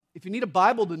If you need a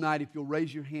Bible tonight, if you'll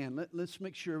raise your hand, let's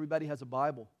make sure everybody has a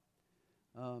Bible.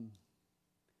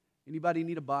 Anybody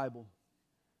need a Bible?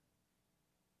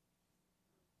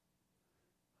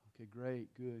 Okay,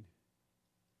 great, good.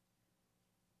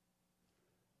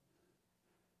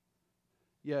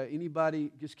 Yeah,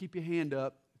 anybody, just keep your hand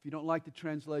up. If you don't like the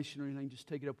translation or anything, just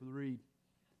take it up with Reed.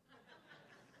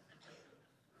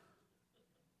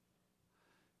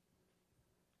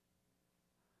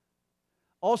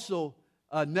 Also,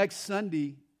 next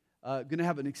Sunday, going to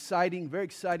have an exciting, very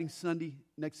exciting Sunday,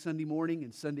 next Sunday morning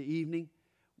and Sunday evening.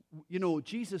 You know,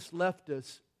 Jesus left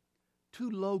us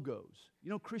 2 logos. You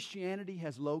know, Christianity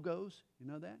has logos. You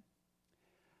know that?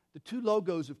 The 2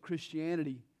 logos of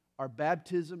Christianity are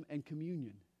baptism and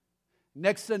communion.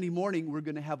 Next Sunday morning, we're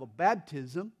going to have a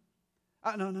baptism.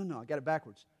 No, I got it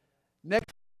backwards. Next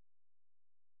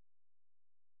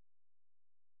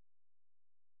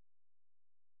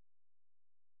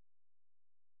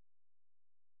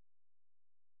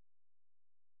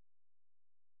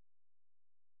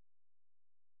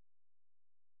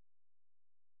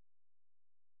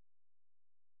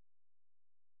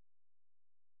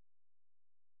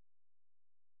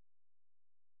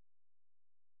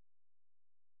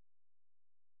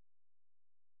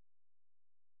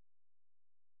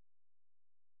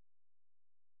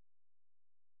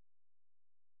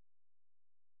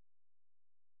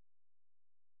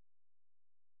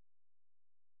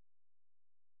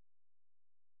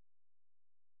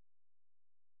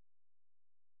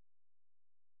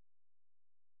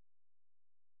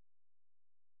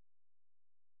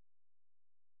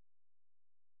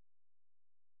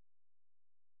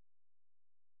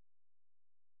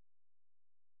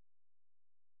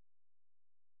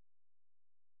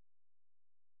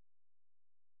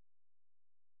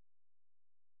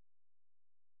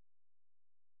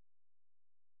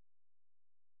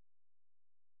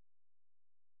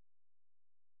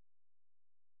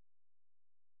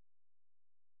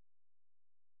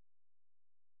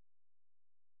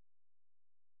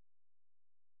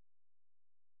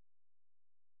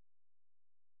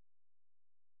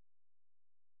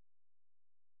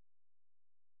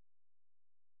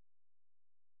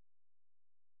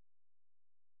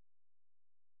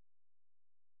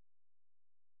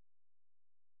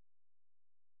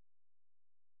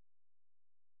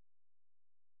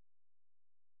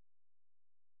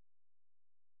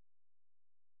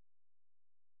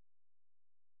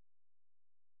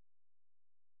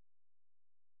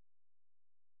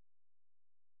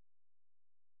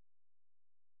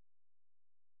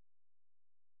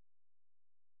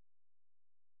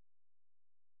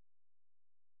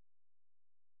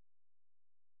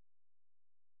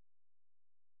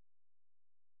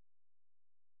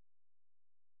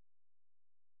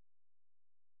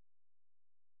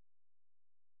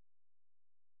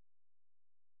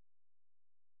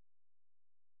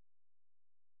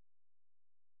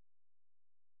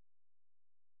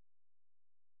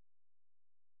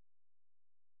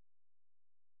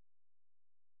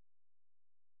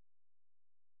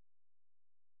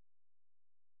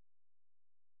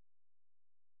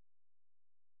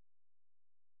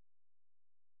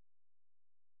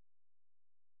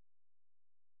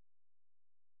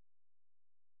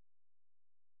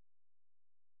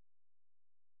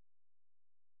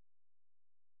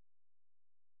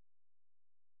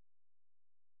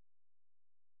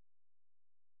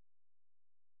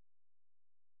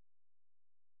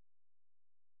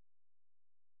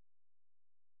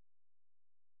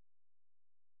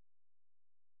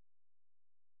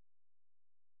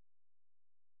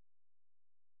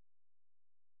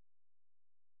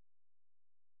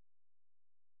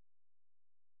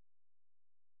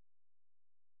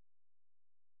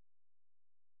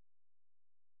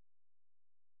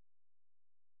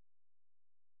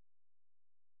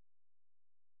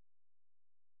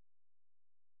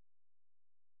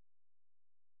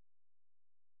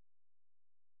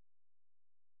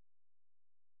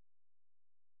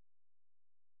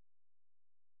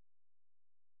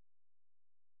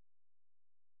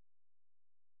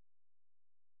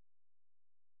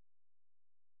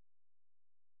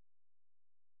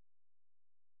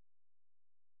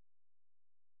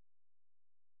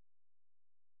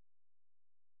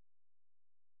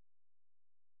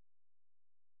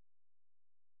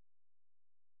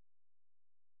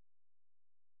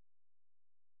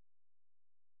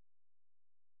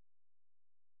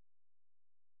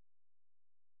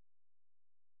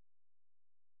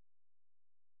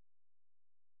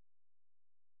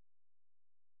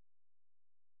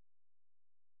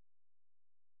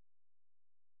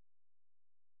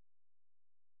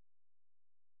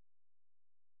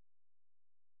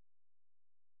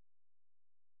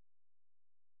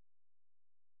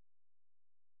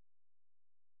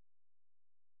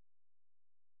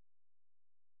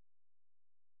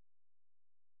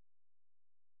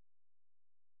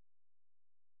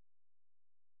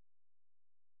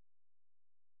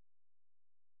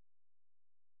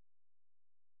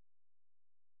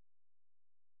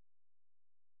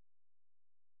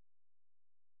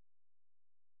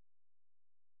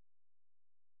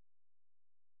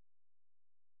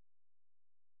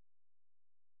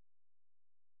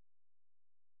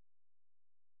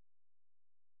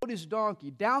his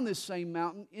donkey down this same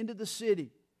mountain into the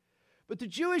city. But the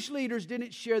Jewish leaders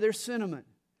didn't share their sentiment.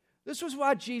 This was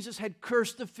why Jesus had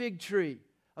cursed the fig tree,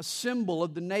 a symbol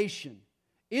of the nation.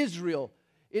 Israel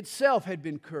itself had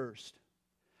been cursed.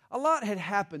 A lot had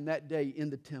happened that day in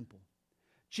the temple.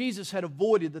 Jesus had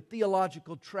avoided the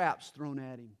theological traps thrown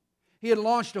at him. He had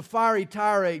launched a fiery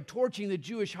tirade, torching the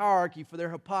Jewish hierarchy for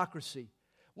their hypocrisy.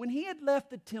 When he had left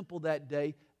the temple that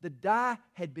day, the die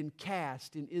had been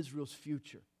cast in Israel's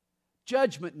future.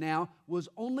 Judgment now was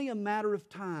only a matter of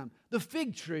time. The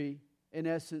fig tree, in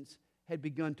essence, had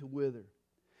begun to wither.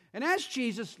 And as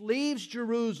Jesus leaves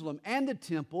Jerusalem and the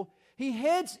temple, he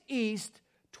heads east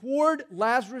toward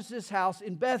Lazarus' house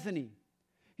in Bethany.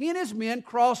 He and his men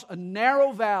cross a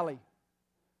narrow valley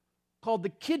called the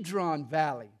Kidron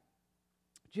Valley.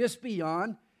 Just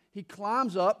beyond, he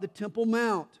climbs up the Temple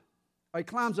Mount. He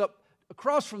climbs up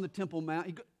across from the Temple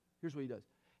Mount. Here's what he does.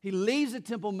 He leaves the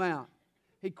Temple Mount.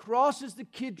 He crosses the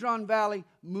Kidron Valley,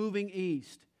 moving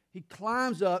east. He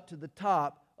climbs up to the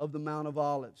top of the Mount of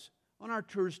Olives. On our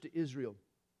tours to Israel,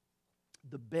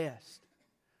 the best,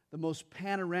 the most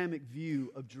panoramic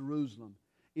view of Jerusalem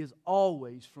is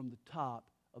always from the top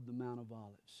of the Mount of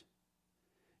Olives.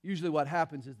 Usually what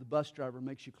happens is the bus driver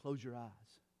makes you close your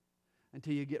eyes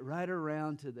until you get right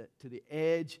around to the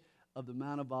edge of the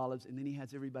Mount of Olives, and then he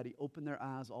has everybody open their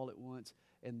eyes all at once,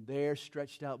 and there,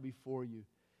 stretched out before you,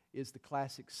 is the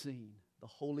classic scene, the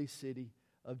holy city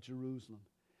of Jerusalem.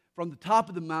 From the top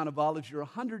of the Mount of Olives, you're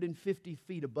 150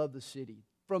 feet above the city.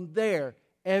 From there,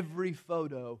 every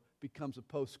photo becomes a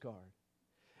postcard.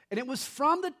 And it was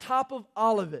from the top of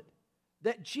Olivet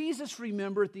that Jesus,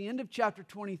 remember, at the end of chapter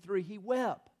 23, he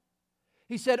wept.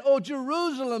 He said, "Oh,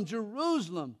 Jerusalem,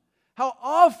 Jerusalem, how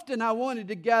often I wanted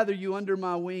to gather you under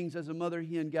my wings as a mother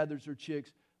hen gathers her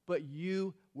chicks, but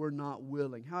you were not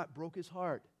willing." How it broke his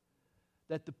heart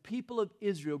that the people of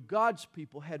Israel, God's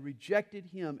people, had rejected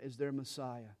him as their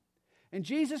Messiah. And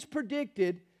Jesus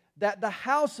predicted that the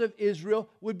house of Israel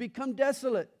would become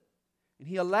desolate. And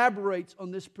he elaborates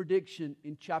on this prediction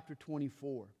in chapter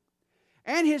 24.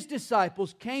 And his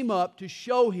disciples came up to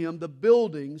show him the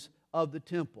buildings of the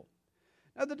temple.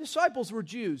 Now the disciples were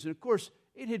Jews, and of course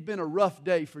it had been a rough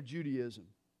day for Judaism.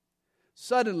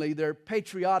 Suddenly their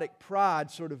patriotic pride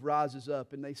sort of rises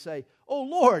up and they say, "Oh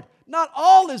Lord, not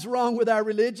all is wrong with our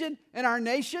religion and our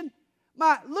nation.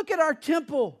 Look at our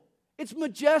temple. It's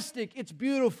majestic, it's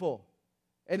beautiful."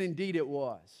 And indeed it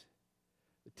was.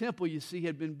 The temple, you see,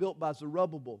 had been built by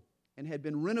Zerubbabel and had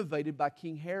been renovated by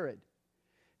King Herod.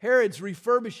 Herod's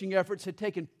refurbishing efforts had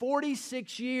taken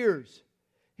 46 years.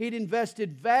 He'd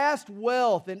invested vast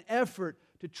wealth and effort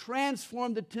to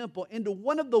transform the temple into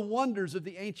one of the wonders of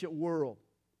the ancient world.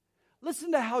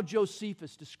 Listen to how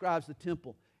Josephus describes the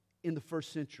temple in the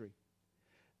first century.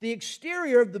 The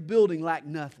exterior of the building lacked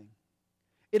nothing.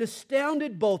 It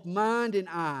astounded both mind and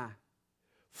eye.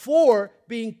 For,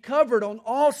 being covered on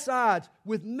all sides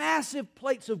with massive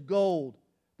plates of gold,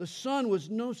 the sun was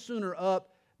no sooner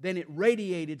up than it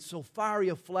radiated so fiery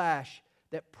a flash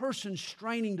that persons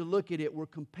straining to look at it were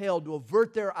compelled to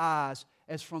avert their eyes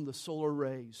as from the solar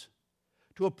rays.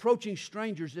 To approaching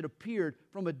strangers it appeared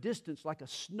from a distance like a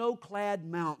snow-clad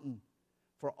mountain,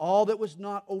 for all that was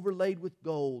not overlaid with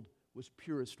gold was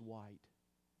purest white.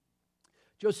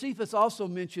 Josephus also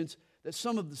mentions that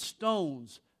some of the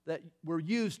stones that were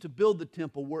used to build the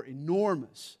temple were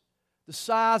enormous, the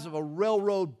size of a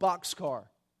railroad boxcar.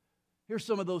 Here's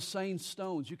some of those same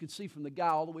stones. You can see from the guy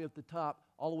all the way up the top,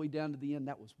 all the way down to the end,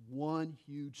 that was one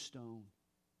huge stone.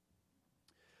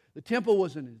 The temple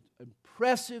was an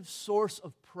impressive source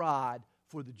of pride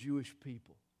for the Jewish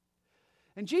people.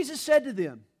 And Jesus said to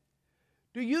them,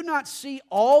 "Do you not see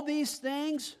all these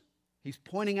things?" He's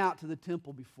pointing out to the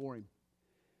temple before him.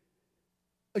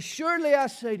 "Assuredly I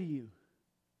say to you,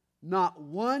 not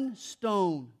one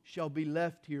stone shall be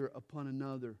left here upon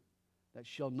another that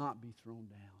shall not be thrown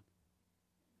down."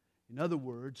 In other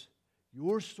words,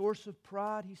 your source of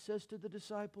pride, he says to the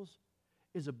disciples,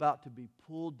 is about to be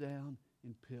pulled down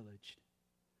and pillaged.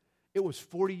 It was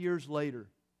 40 years later,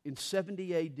 in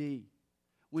 70 AD,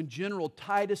 when General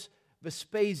Titus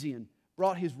Vespasian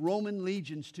brought his Roman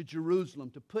legions to Jerusalem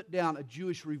to put down a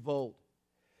Jewish revolt.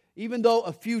 Even though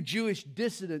a few Jewish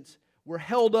dissidents were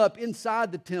held up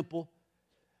inside the temple,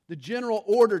 the general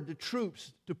ordered the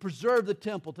troops to preserve the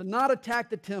temple, to not attack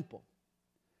the temple.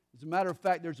 As a matter of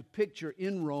fact, there's a picture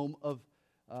in Rome of,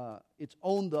 it's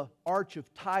on the Arch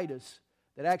of Titus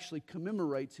that actually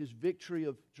commemorates his victory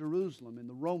of Jerusalem and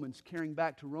the Romans carrying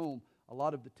back to Rome a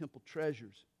lot of the temple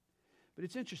treasures. But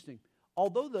it's interesting.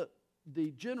 Although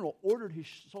the general ordered his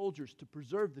soldiers to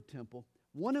preserve the temple,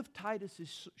 one of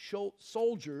Titus's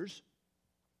soldiers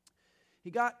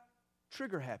he got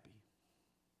trigger happy.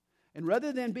 And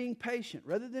rather than being patient,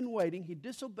 rather than waiting, he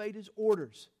disobeyed his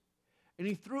orders. And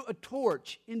he threw a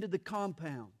torch into the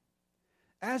compound.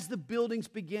 As the buildings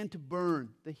began to burn,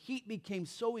 the heat became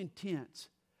so intense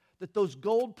that those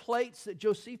gold plates that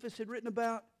Josephus had written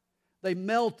about, they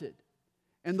melted.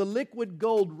 And the liquid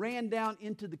gold ran down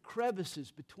into the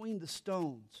crevices between the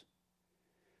stones.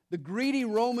 The greedy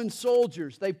Roman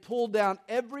soldiers, they pulled down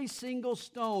every single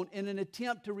stone in an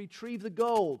attempt to retrieve the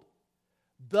gold,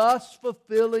 thus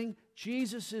fulfilling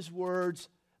Jesus' words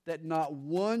that not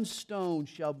one stone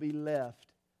shall be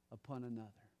left upon another.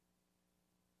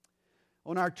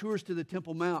 On our tours to the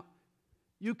Temple Mount,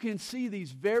 you can see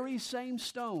these very same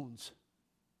stones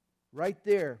right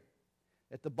there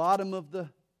at the bottom of the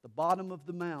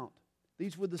mount.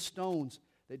 These were the stones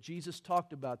that Jesus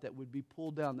talked about that would be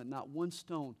pulled down, that not one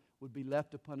stone would be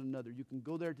left upon another. You can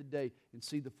go there today and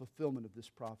see the fulfillment of this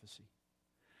prophecy.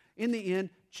 In the end,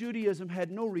 Judaism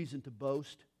had no reason to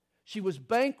boast. She was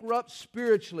bankrupt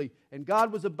spiritually, and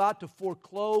God was about to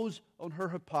foreclose on her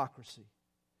hypocrisy.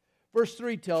 Verse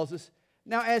 3 tells us,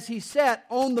 now as he sat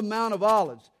on the Mount of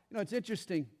Olives. You know, it's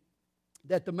interesting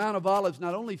that the Mount of Olives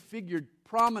not only figured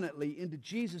prominently into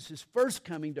Jesus' first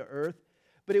coming to earth,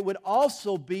 but it would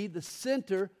also be the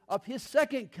center of his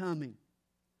second coming.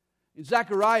 In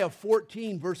Zechariah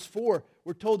 14, verse 4,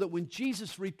 we're told that when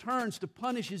Jesus returns to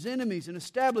punish his enemies and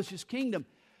establish his kingdom,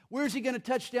 where's he going to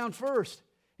touch down first?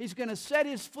 He's going to set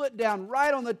his foot down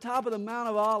right on the top of the Mount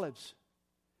of Olives.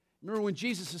 Remember when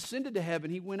Jesus ascended to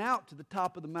heaven, he went out to the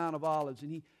top of the Mount of Olives,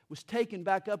 and he was taken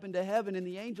back up into heaven, and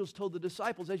the angels told the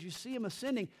disciples, as you see him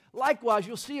ascending, likewise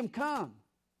you'll see him come.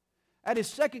 At his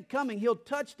second coming, he'll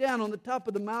touch down on the top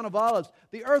of the Mount of Olives.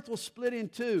 The earth will split in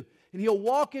two, and he'll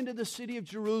walk into the city of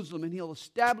Jerusalem, and he'll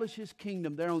establish his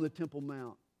kingdom there on the Temple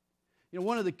Mount. You know,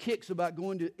 one of the kicks about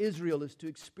going to Israel is to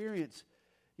experience,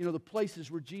 the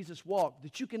places where Jesus walked,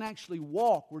 that you can actually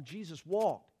walk where Jesus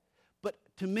walked. But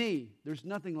to me, there's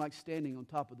nothing like standing on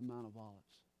top of the Mount of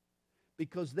Olives.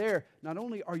 Because there, not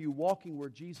only are you walking where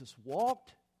Jesus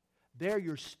walked, there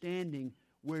you're standing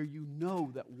where you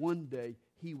know that one day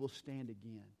he will stand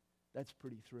again. That's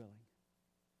pretty thrilling.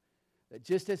 That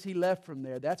just as he left from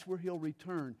there, that's where he'll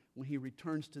return when he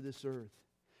returns to this earth.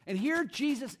 And here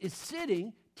Jesus is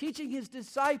sitting, teaching his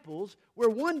disciples, where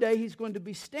one day he's going to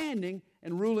be standing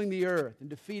and ruling the earth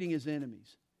and defeating his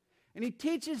enemies. And he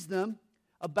teaches them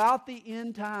about the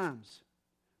end times.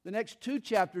 The next 2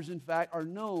 chapters, in fact, are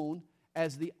known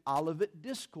as the Olivet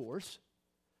Discourse,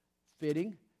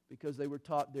 fitting because they were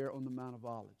taught there on the Mount of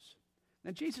Olives.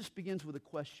 Now Jesus begins with a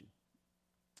question.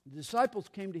 The disciples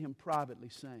came to him privately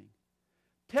saying,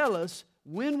 tell us,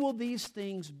 when will these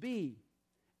things be?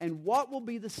 And what will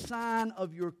be the sign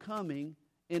of your coming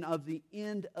and of the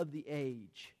end of the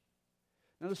age?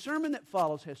 Now the sermon that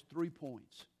follows has 3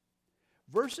 points.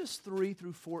 Verses 3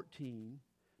 through 14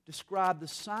 describe the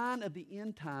sign of the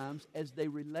end times as they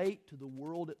relate to the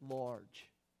world at large.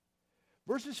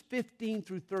 Verses 15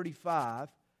 through 35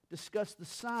 discuss the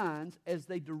signs as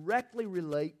they directly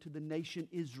relate to the nation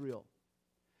Israel.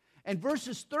 And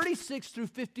verses 36 through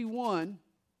 51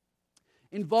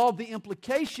 involve the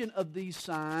implication of these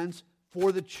signs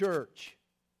for the church.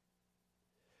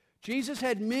 Jesus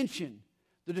had mentioned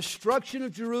the destruction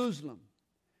of Jerusalem.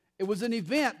 It was an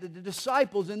event that the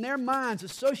disciples in their minds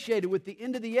associated with the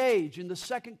end of the age and the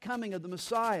second coming of the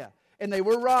Messiah. And they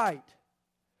were right.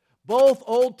 Both the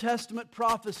Old Testament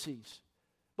prophecies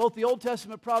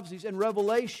and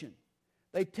Revelation,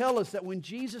 they tell us that when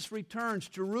Jesus returns,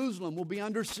 Jerusalem will be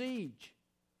under siege.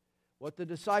 What the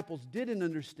disciples didn't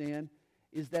understand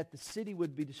is that the city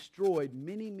would be destroyed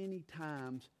many, many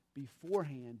times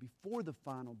beforehand, before the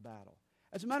final battle.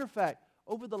 As a matter of fact,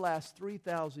 over the last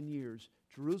 3,000 years,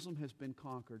 Jerusalem has been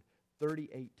conquered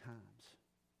 38 times.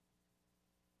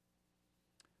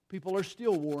 People are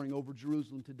still warring over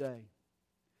Jerusalem today.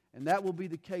 And that will be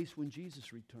the case when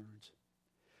Jesus returns.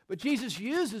 But Jesus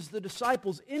uses the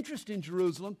disciples' interest in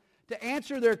Jerusalem to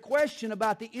answer their question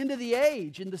about the end of the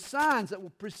age and the signs that will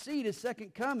precede his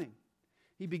second coming.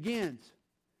 He begins,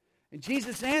 and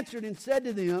Jesus answered and said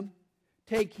to them,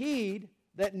 take heed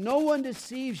that no one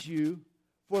deceives you,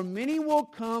 for many will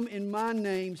come in my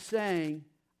name, saying,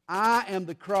 I am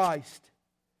the Christ,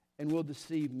 and will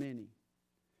deceive many.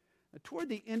 Now, toward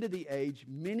the end of the age,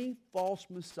 many false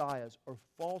messiahs or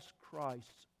false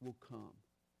Christs will come.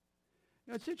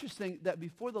 You know, it's interesting that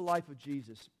before the life of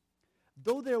Jesus,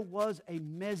 though there was a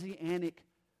messianic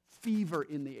fever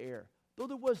in the air, though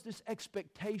there was this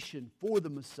expectation for the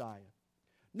Messiah,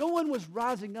 no one was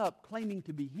rising up claiming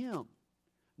to be him.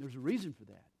 There's a reason for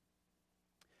that.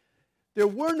 There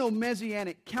were no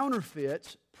messianic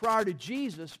counterfeits prior to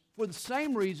Jesus for the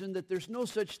same reason that there's no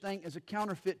such thing as a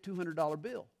counterfeit $200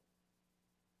 bill.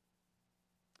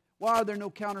 Why are there no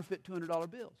counterfeit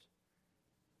 $200 bills?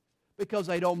 Because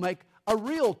they don't make a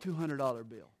real $200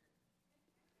 bill.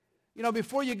 You know,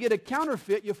 before you get a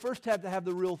counterfeit, you first have to have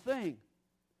the real thing.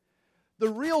 The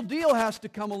real deal has to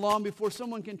come along before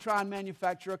someone can try and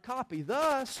manufacture a copy.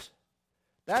 Thus,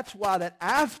 that's why that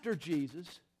after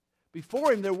Jesus,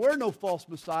 before him there were no false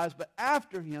messiahs, but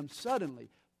after him suddenly,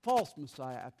 false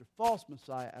messiah after false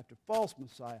messiah after false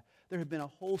messiah, there had been a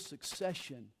whole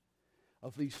succession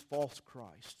of these false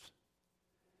Christs.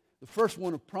 The first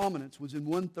one of prominence was in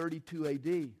 132 AD.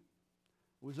 It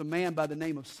was a man by the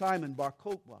name of Simon Bar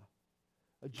Kokhba,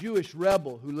 a Jewish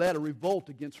rebel who led a revolt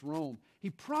against Rome. He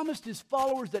promised his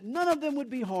followers that none of them would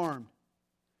be harmed.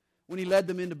 When he led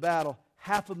them into battle,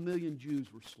 500,000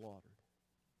 Jews were slaughtered.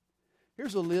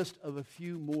 Here's a list of a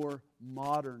few more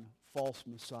modern false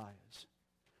messiahs.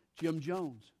 Jim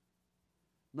Jones.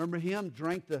 Remember him?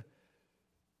 Drank the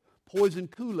poison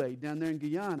Kool-Aid down there in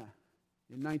Guyana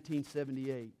in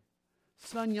 1978.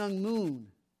 Sun Myung Moon,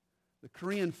 the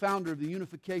Korean founder of the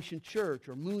Unification Church,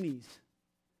 or Moonies.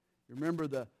 You remember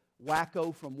the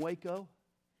wacko from Waco?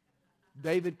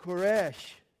 David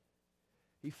Koresh.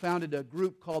 He founded a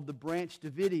group called the Branch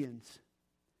Davidians.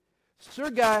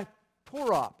 Sergei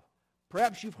Torop.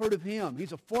 Perhaps you've heard of him.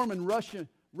 He's a former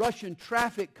Russian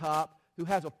traffic cop who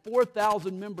has a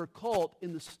 4,000-member cult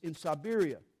in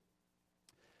Siberia.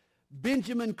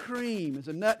 Benjamin Creme is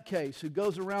a nutcase who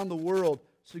goes around the world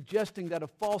suggesting that a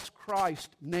false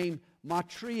Christ named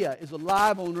Maitreya is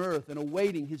alive on earth and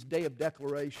awaiting his day of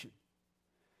declaration.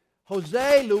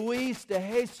 Jose Luis de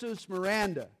Jesus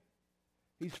Miranda.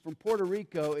 He's from Puerto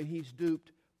Rico, and he's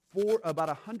duped about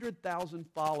 100,000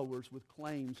 followers with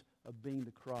claims of being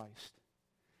the Christ.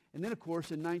 And then, of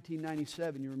course, in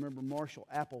 1997, you remember Marshall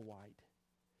Applewhite.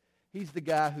 He's the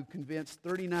guy who convinced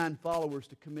 39 followers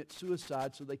to commit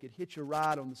suicide so they could hitch a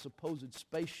ride on the supposed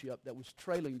spaceship that was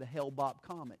trailing the Hale-Bopp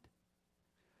comet.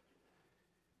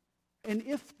 And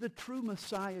if the true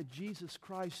Messiah, Jesus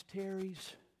Christ,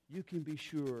 tarries, you can be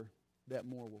sure that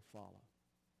more will follow.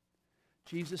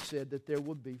 Jesus said that there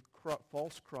would be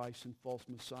false Christs and false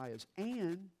messiahs,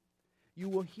 and you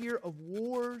will hear of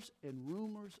wars and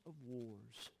rumors of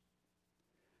wars.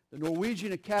 The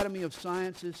Norwegian Academy of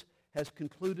Sciences has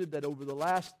concluded that over the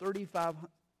last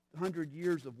 3,500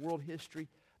 years of world history,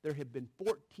 there have been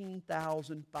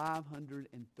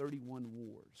 14,531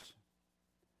 wars.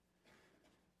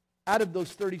 Out of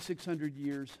those 3,600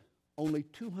 years, only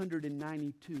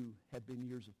 292 have been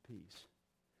years of peace.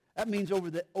 That means over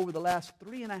the last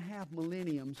 3.5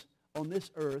 millenniums on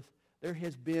this earth, there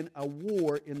has been a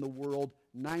war in the world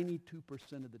 92%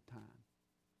 of the time.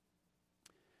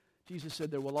 Jesus said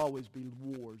there will always be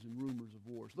wars and rumors of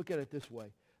wars. Look at it this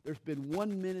way. There's been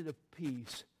 1 minute of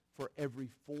peace for every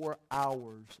 4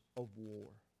 hours of war.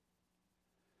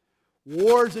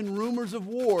 Wars and rumors of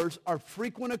wars are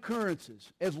frequent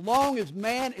occurrences. As long as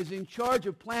man is in charge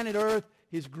of planet Earth,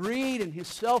 his greed and his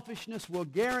selfishness will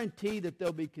guarantee that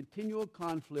there'll be continual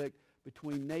conflict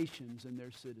between nations and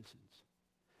their citizens.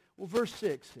 Well, verse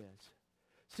 6 says,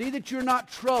 "See that you're not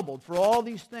troubled, for all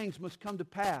these things must come to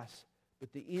pass,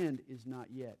 but the end is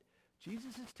not yet."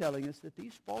 Jesus is telling us that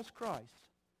these false Christs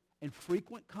and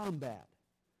frequent combat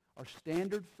are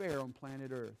standard fare on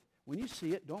planet Earth. When you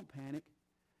see it, don't panic.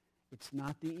 It's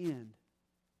not the end.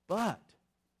 But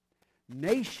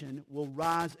nation will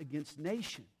rise against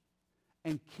nation,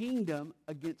 and kingdom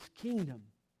against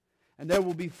kingdom. And there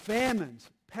will be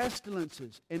famines,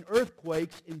 pestilences, and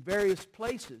earthquakes in various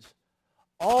places.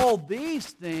 All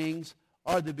these things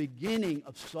are the beginning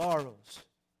of sorrows.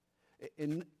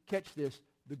 And catch this,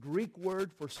 the Greek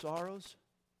word for sorrows,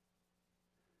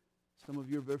 some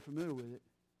of you are very familiar with it.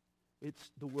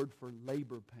 It's the word for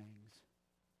labor pains.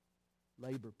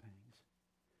 Labor pains.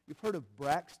 You've heard of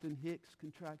Braxton Hicks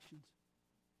contractions?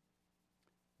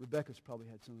 Rebecca's probably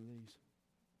had some of these.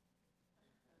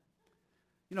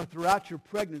 You know, throughout your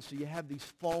pregnancy, you have these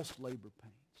false labor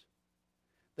pains.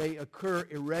 They occur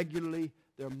irregularly.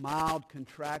 They're mild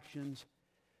contractions.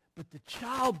 But the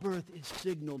childbirth is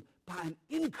signaled by an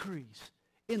increase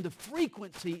in the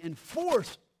frequency and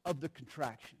force of the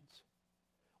contractions.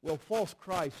 Well, false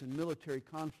Christs and military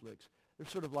conflicts, they're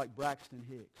sort of like Braxton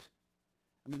Hicks.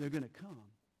 I mean, they're going to come.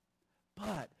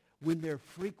 But when their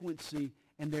frequency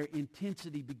and their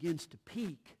intensity begins to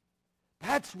peak,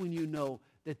 that's when you know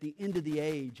that the end of the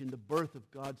age and the birth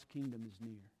of God's kingdom is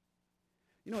near.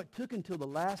 You know, it took until the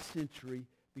last century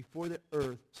before the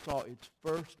earth saw its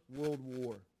first world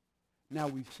war. Now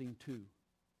we've seen two.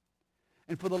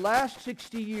 And for the last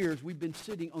 60 years, we've been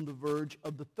sitting on the verge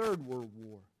of the Third World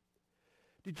War.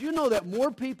 Did you know that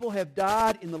more people have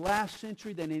died in the last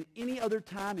century than in any other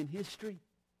time in history?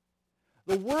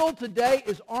 The world today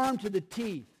is armed to the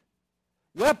teeth.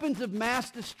 Weapons of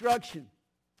mass destruction.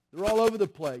 They're all over the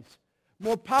place.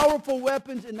 More powerful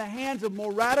weapons in the hands of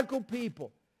more radical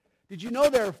people. Did you know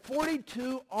there are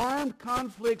 42 armed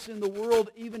conflicts in the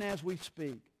world even as we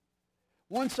speak?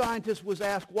 One scientist was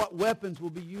asked what weapons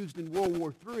will be used in World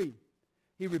War III.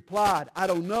 He replied, I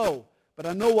don't know, but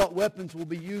I know what weapons will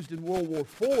be used in World War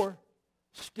IV,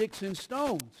 sticks and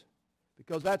stones,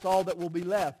 because that's all that will be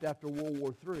left after World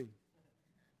War III.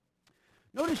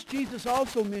 Notice Jesus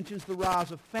also mentions the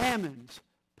rise of famines,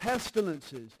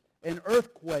 pestilences, and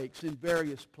earthquakes in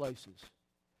various places.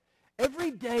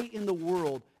 Every day in the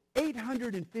world,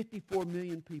 854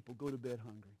 million people go to bed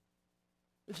hungry.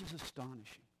 This is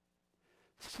astonishing.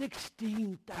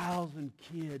 16,000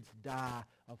 kids die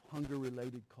of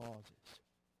hunger-related causes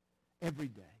every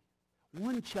day.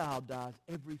 One child dies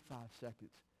every 5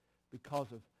 seconds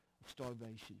because of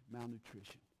starvation,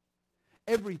 malnutrition.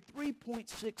 Every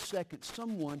 3.6 seconds,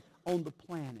 somewhere on the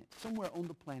planet,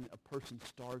 a person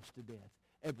starves to death.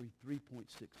 Every 3.6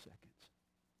 seconds.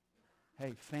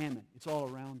 Hey, famine, it's all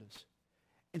around us.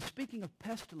 And speaking of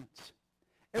pestilence,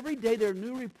 every day there are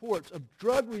new reports of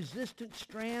drug-resistant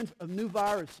strands of new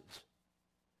viruses.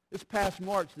 This past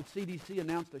March, the CDC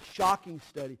announced a shocking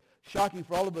study, shocking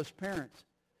for all of us parents.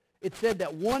 It said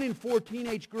that 1 in 4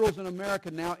 teenage girls in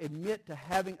America now admit to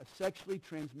having a sexually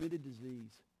transmitted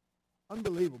disease.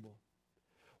 Unbelievable.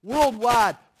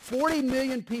 Worldwide, 40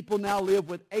 million people now live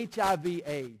with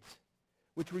HIV/AIDS,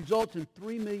 which results in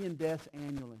 3 million deaths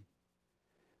annually.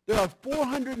 There are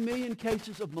 400 million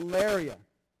cases of malaria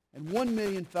and 1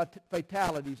 million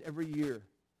fatalities every year.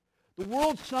 The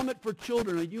World Summit for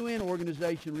Children, a UN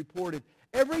organization, reported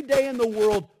every day in the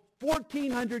world,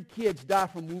 1,400 kids die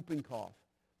from whooping cough,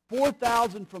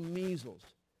 4,000 from measles,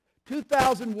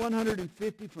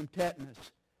 2,150 from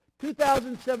tetanus,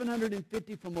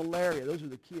 2,750 from malaria. Those are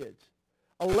the kids.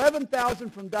 11,000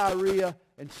 from diarrhea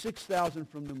and 6,000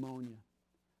 from pneumonia.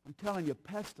 I'm telling you,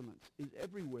 pestilence is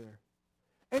everywhere.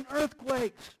 And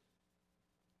earthquakes.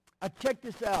 I checked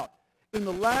this out. In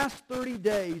the last 30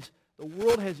 days, the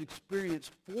world has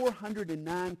experienced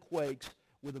 409 quakes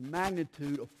with a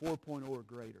magnitude of 4.0 or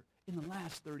greater. In the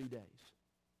last 30 days.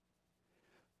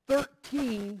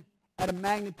 13 at a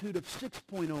magnitude of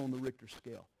 6.0 on the Richter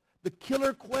scale. The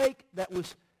killer quake that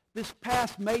was this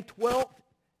past May 12th,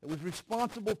 it was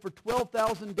responsible for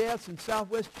 12,000 deaths in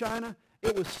southwest China.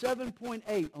 It was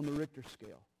 7.8 on the Richter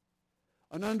scale.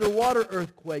 An underwater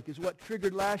earthquake is what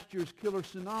triggered last year's killer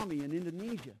tsunami in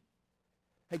Indonesia.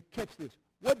 Hey, catch this.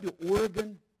 What do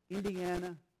Oregon,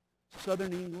 Indiana,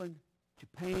 southern England,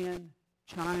 Japan,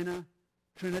 China,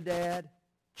 Trinidad,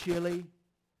 Chile,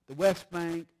 the West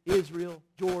Bank, Israel,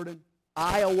 Jordan,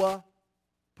 Iowa,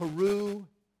 Peru,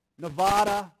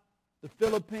 Nevada, the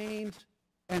Philippines,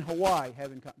 and Hawaii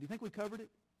have in common? Do you think we covered it?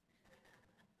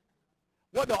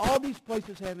 What do all these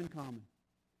places have in common?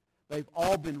 They've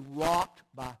all been rocked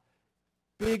by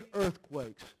big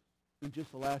earthquakes in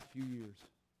just the last few years.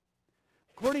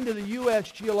 According to the U.S.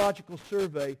 Geological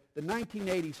Survey, the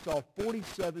 1980s saw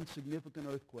 47 significant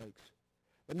earthquakes.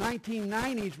 The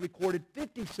 1990s recorded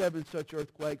 57 such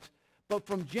earthquakes, but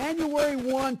from January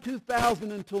 1,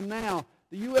 2000 until now,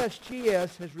 the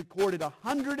USGS has recorded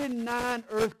 109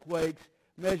 earthquakes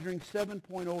measuring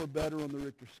 7.0 or better on the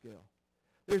Richter scale.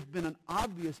 There's been an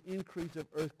obvious increase of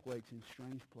earthquakes in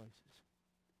strange places.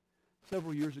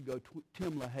 Several years ago,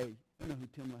 Tim LaHaye, you know who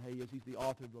Tim LaHaye is, he's the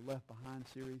author of the Left Behind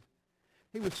series.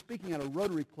 He was speaking at a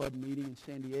Rotary Club meeting in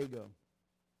San Diego.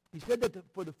 He said that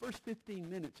for the first 15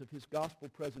 minutes of his gospel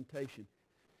presentation,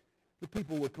 the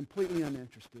people were completely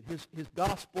uninterested. His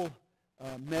gospel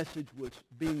message was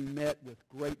being met with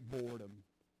great boredom.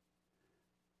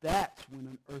 That's when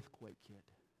an earthquake hit.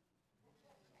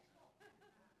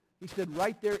 He said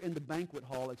right there in the banquet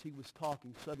hall as he was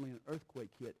talking, suddenly an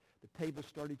earthquake hit. The table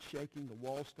started shaking, the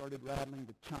walls started rattling,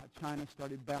 the china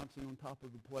started bouncing on top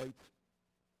of the plates.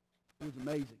 It was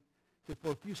amazing. He said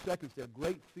for a few seconds there,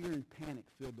 great fear and panic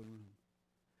filled the room.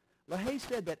 LaHaye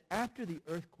said that after the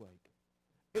earthquake,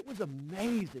 it was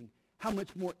amazing how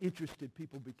much more interested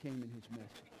people became in his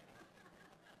message.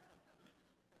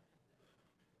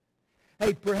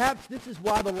 Hey, perhaps this is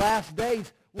why the last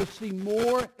days will see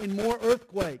more and more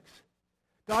earthquakes.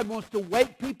 God wants to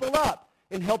wake people up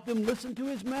and help them listen to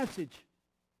his message.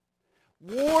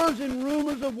 Wars and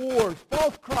rumors of wars,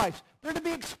 false Christ, they're to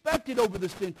be expected over the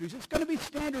centuries. It's going to be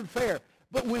standard fare.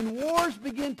 But when wars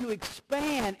begin to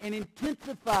expand and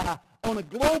intensify on a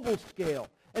global scale,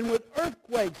 and with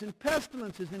earthquakes and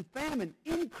pestilences and famine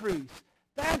increase,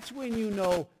 that's when you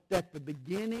know that the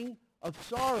beginning of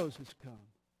sorrows has come.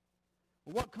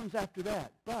 Well, what comes after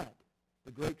that? But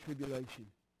the great tribulation.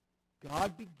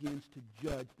 God begins to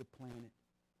judge the planet.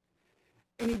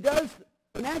 And he does,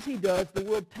 and as he does, the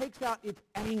world takes out its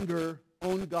anger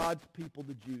on God's people,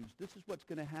 the Jews. This is what's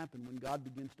going to happen when God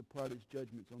begins to pour out his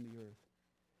judgments on the earth.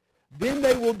 Then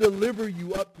they will deliver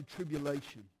you up to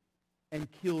tribulation and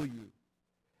kill you,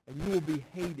 and you will be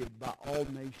hated by all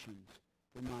nations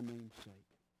for my name's sake.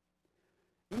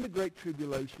 In the Great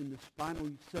Tribulation, this final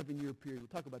 7-year period, we'll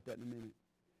talk about that in a minute,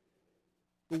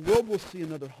 the world will see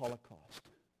another Holocaust.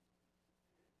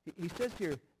 He says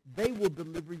here, they will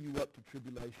deliver you up to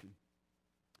tribulation.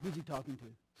 Who's he talking to?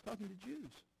 He's talking to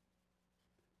Jews.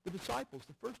 The disciples,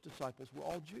 the first disciples, were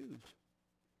all Jews.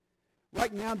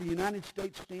 Right now, the United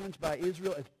States stands by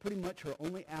Israel as pretty much her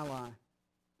only ally.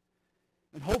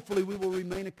 And hopefully we will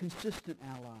remain a consistent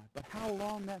ally. But how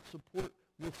long that support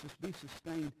will be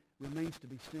sustained remains to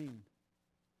be seen.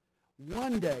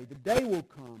 One day, the day will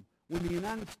come when the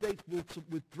United States will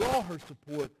withdraw her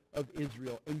support of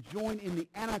Israel and join in the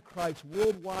Antichrist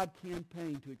worldwide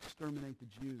campaign to exterminate the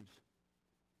Jews.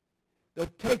 They'll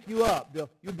take you up.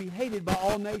 You'll be hated by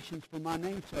all nations for my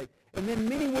name's sake. And then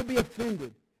many will be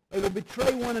offended. They will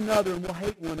betray one another and will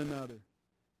hate one another.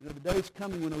 You know, the day is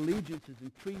coming when allegiances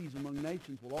and treaties among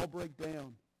nations will all break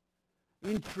down.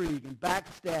 Intrigue and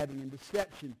backstabbing and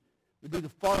deception will be the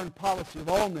foreign policy of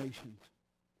all nations.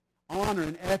 Honor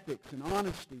and ethics and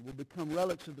honesty will become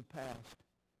relics of the past.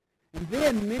 And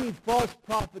then many false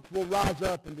prophets will rise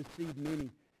up and deceive many.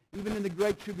 Even in the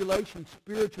Great Tribulation,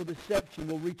 spiritual deception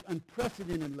will reach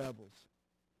unprecedented levels.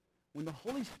 When the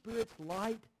Holy Spirit's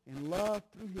light and love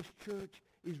through his church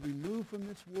is removed from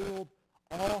this world,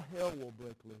 all hell will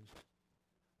break loose.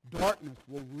 Darkness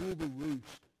will rule the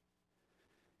roost.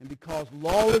 And because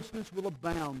lawlessness will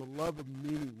abound, the love of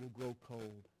many will grow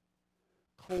cold.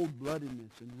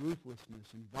 Cold-bloodedness and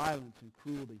ruthlessness and violence and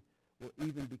cruelty will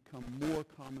even become more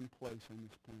commonplace on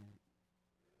this planet.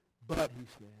 But, he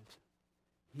says,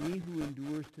 he who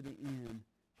endures to the end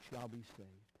shall be saved.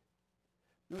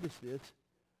 Notice this.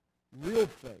 Real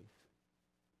faith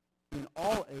in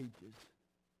all ages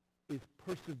is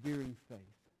persevering faith.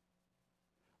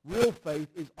 Real faith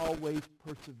is always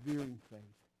persevering faith.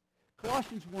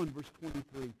 Colossians 1, verse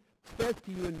 23 says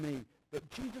to you and me that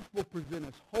Jesus will present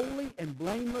us holy and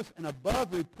blameless and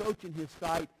above reproach in his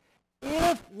sight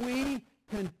if we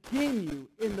continue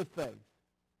in the faith.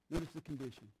 Notice the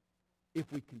condition.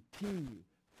 If we continue,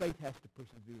 faith has to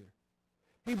persevere.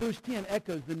 Hebrews 10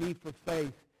 echoes the need for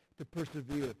faith to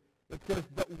persevere. It says,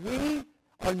 but we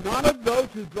are not of those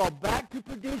who draw back to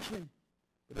perdition,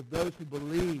 but of those who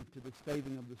believe to the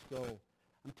saving of the soul.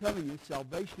 I'm telling you,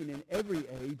 salvation in every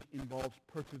age involves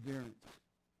perseverance.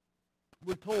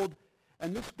 We're told,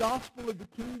 and this gospel of the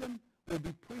kingdom will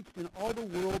be preached in all the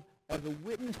world as a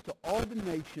witness to all the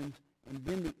nations, and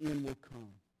then the end will come.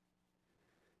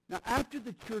 Now, after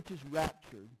the church is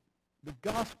raptured, the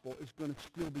gospel is going to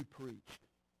still be preached.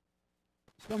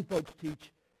 Some folks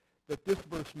teach that this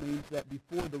verse means that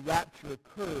before the rapture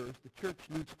occurs, the church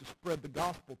needs to spread the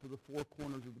gospel to the four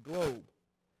corners of the globe.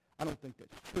 I don't think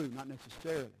that's true, not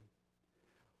necessarily.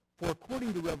 For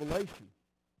according to Revelation,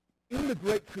 in the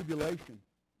Great Tribulation,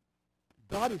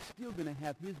 God is still going to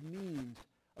have his means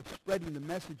of spreading the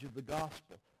message of the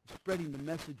gospel, of spreading the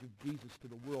message of Jesus to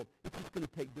the world. It's just going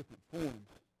to take different forms.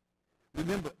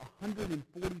 Remember,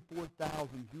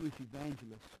 144,000 Jewish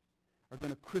evangelists are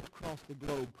going to crisscross the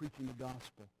globe preaching the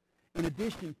gospel. In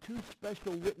addition, 2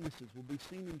 special witnesses will be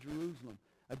seen in Jerusalem,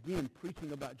 again,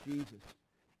 preaching about Jesus.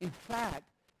 In fact,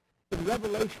 in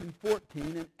Revelation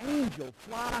 14, an angel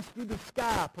flies through the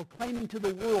sky proclaiming to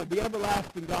the world the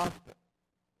everlasting gospel.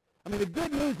 I mean, the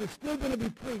good news is still going to be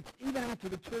preached even after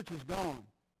the church is gone.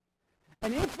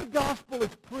 And if the gospel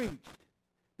is preached,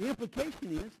 the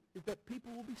implication is that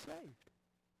people will be saved.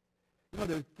 You know,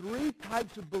 there are 3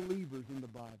 types of believers in the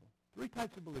Bible. 3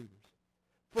 types of believers.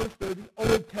 First, there are the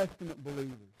Old Testament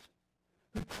believers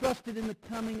who trusted in the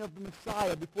coming of the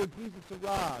Messiah before Jesus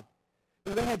arrived.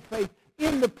 And they had faith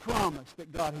in the promise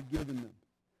that God had given them.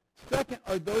 Second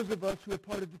are those of us who are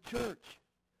part of the church,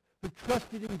 who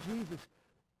trusted in Jesus.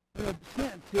 You know,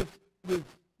 since his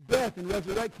death and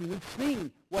resurrection, we've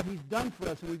seen what he's done for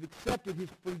us, and we've accepted his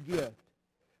free gift.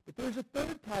 But there's a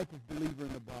third type of believer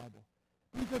in the Bible.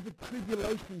 These are the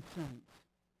tribulation saints.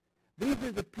 These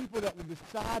are the people that will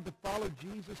decide to follow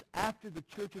Jesus after the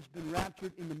church has been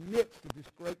raptured in the midst of this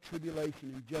great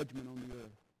tribulation and judgment on the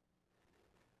earth.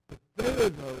 But they are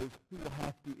those who will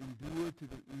have to endure to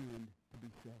the end to be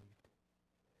saved.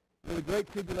 You know, the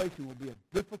great tribulation will be a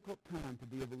difficult time to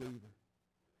be a believer.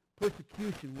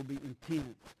 Persecution will be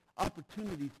intense.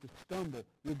 opportunities to stumble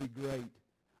will be great.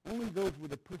 Only those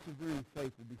with a persevering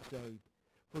faith will be saved.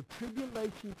 For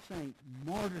tribulation saints,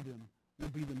 martyrdom will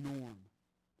be the norm.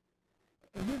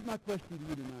 And here's my question to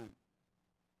you tonight.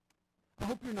 I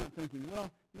hope you're not thinking,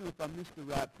 well, if I miss the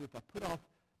rapture, if I put off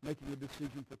making a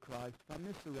decision for Christ, if I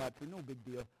miss the rapture, no big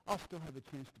deal. I'll still have a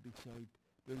chance to be saved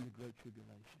during the Great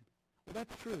Tribulation. Well,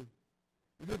 that's true.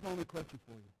 And here's my only question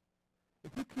for you.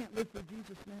 If you can't live for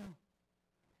Jesus now,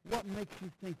 what makes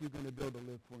you think you're going to be able to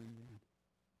live for him then?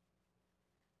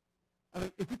 I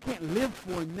mean, if you can't live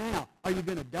for him now, are you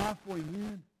going to die for him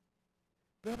then?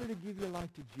 Better to give your life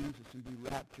to Jesus and be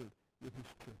raptured with his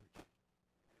church.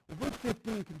 Well, verse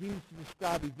 15 continues to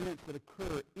describe events that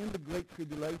occur in the Great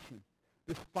Tribulation,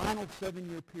 this final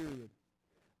 7-year period.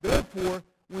 Therefore,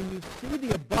 when you see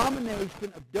the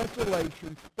abomination of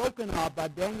desolation spoken of by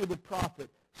Daniel the prophet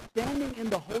standing in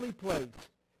the holy place,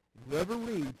 whoever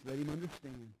reads, let him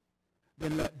understand.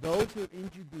 Then let those who are in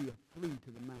Judea flee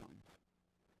to the mountains.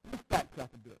 Let's backtrack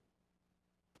a bit.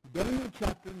 Daniel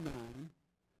chapter 9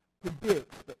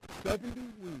 predicts that 70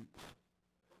 weeks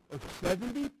or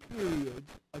 70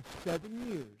 periods of 7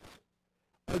 years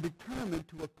are determined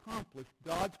to accomplish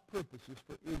God's purposes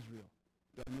for Israel.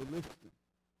 Daniel lists them.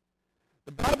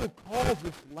 The Bible calls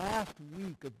this last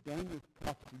week of Daniel's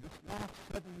prophecy, this last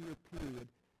 7-year period,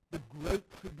 the Great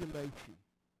Tribulation.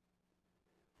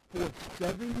 For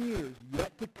 7 years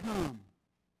yet to come,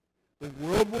 the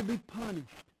world will be punished.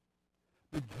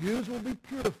 The Jews will be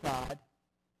purified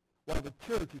while the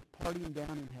church is partying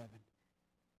down in heaven.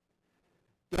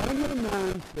 Daniel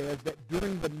 9 says that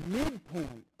during the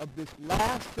midpoint of this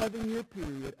last 7-year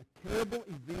period, a terrible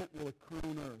event will occur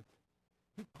on earth.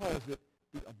 He calls it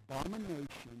the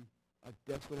abomination of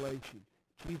desolation.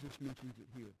 Jesus mentions it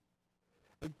here.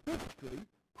 And history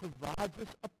provides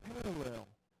us a parallel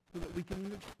so that we can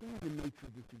understand the nature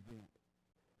of this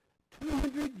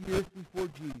event. 200 years before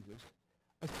Jesus,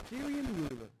 a Syrian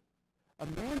ruler, a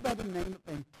man by the name of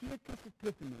Antiochus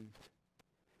Epiphanes,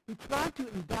 he tried to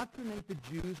indoctrinate the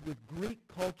Jews with Greek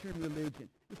culture and religion.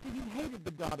 You see, he hated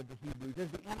the God of the Hebrews, as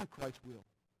the Antichrist will.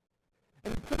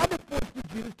 And he tried to force the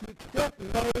Jews to accept the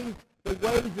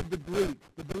ways of the Greeks,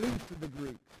 the beliefs of the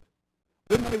Greeks.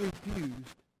 When they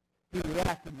refused, he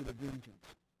reacted with a vengeance.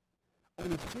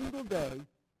 On a single day,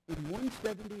 in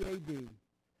 170 A.D.,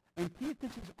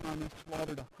 Antiochus' army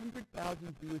slaughtered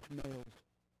 100,000 Jewish males,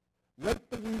 raped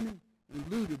the women,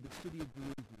 and looted the city of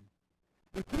Jerusalem.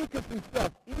 Antiochus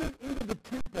himself entered into the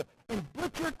temple and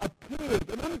butchered a pig,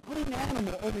 an unclean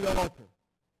animal, on the altar.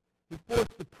 He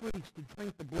forced the priests to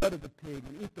drink the blood of the pig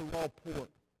and eat the raw pork.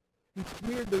 He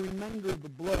smeared the remainder of the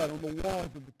blood on the walls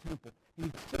of the temple.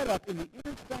 And he set up in the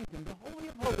inner sanctum, the Holy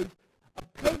of Holies, a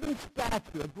pagan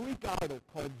statue, a Greek idol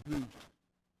called Zeus.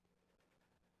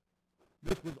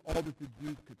 This was all that the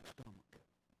Jews could stomach.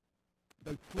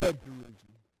 They fled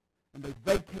Jerusalem, and they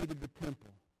vacated the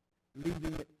temple,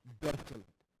 leaving it desolate.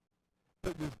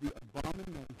 It was the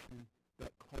abomination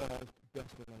that caused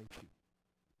desolation.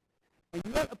 And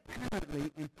yet,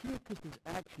 apparently, Antiochus'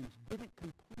 actions didn't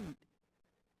complete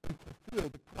and fulfill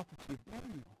the prophecy of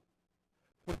Daniel.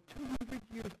 For 200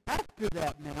 years after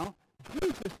that now,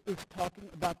 Jesus is talking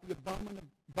about the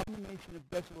abomination of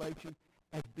desolation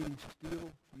as being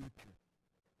still future.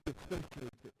 He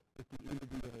associates it with the end of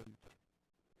the age.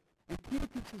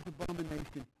 Antiochus'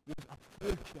 abomination was a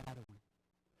foreshadowing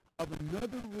of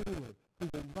another ruler who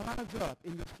will rise up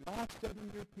in this last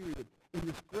 7-year period, in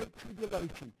this great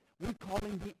tribulation. We call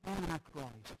him the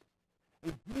Antichrist.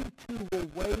 And he too will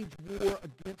wage war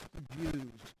against the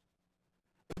Jews.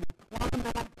 It will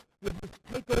climax with his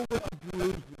takeover of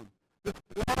Jerusalem. This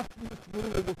blasphemous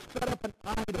ruler will set up an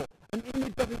idol, an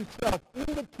image of himself,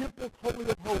 in the temple's Holy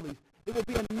of Holies. It will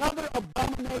be another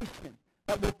abomination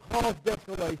that will cause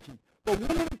desolation. But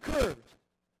when it occurs,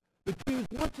 the Jews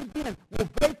once again will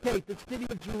vacate the city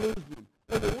of Jerusalem.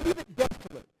 They will leave it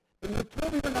desolate. And we're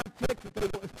told here in our text that they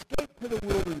will escape to the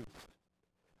wilderness.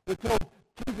 We're told,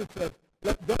 Jesus says,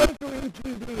 let those who are in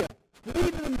Judea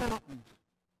flee to the mountains.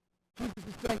 Jesus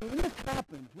is saying, when this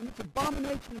happens, when this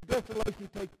abomination of desolation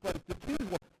takes place, the Jews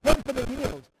will head for the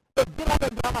hills. They'll get out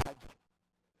of lives.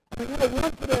 I mean, they'll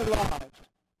run for their lives.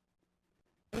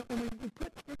 And when we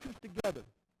put scriptures together,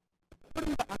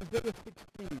 according to Isaiah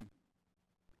 16,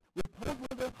 we're told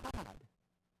where they'll hide.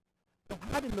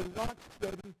 They'll hide in the rock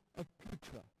city of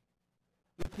Petra,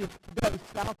 which is today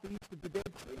southeast of the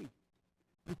Dead Sea.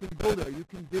 You can go there. You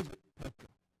can visit Petra.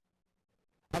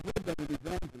 I've read that an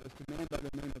evangelist, a man by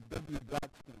the name of W.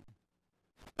 Blackstone,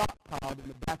 stockpiled in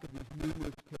the back of his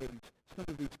numerous caves, some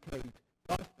of these caves,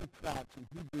 gospel tracts and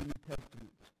Hebrew New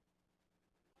Testaments.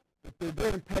 If they're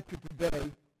there in Petra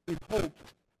today, in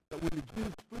hopes that when the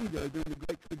Jews flee there during the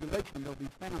Great Tribulation, they'll be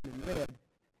found in red,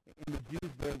 and the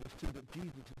Jews there will see that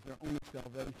Jesus is their only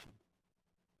salvation.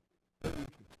 Very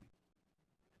interesting.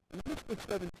 And then verse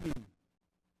 17.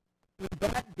 In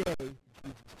that day,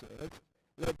 Jesus says,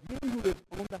 let him who is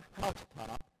on the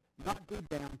housetop not go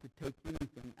down to take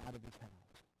anything out of his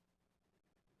house.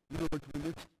 In other words, when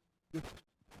this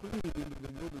fleeing into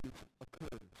the wilderness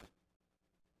occurs,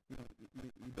 you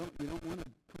don't want to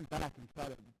come back and try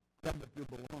to grab up your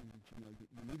belongings. You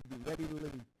need to be ready to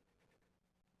leave.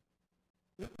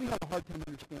 We have a hard time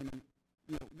understanding,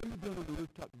 what are you doing on the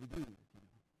rooftop to begin with?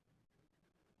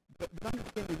 But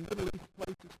understanding Middle East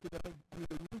places today,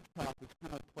 the rooftop is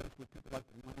kind of a place where people like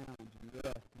to lounge and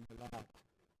rest and relax.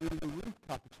 The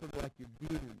rooftop is sort of like your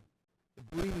den. The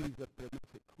breeze up there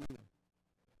makes it cooler.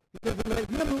 Because let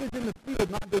him who is in the field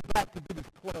not go back to get his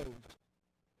clothes.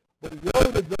 But woe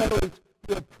to those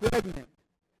who are pregnant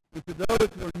and to those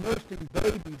who are nursing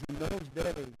babies in those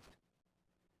days.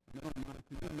 Can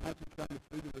you imagine trying to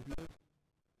flee to the hills?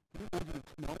 Can you imagine a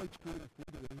smallage trying to flee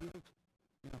to the hills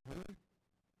in a hurry?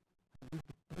 Where's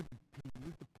the baby pin?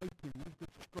 Where's the playpen? Where's the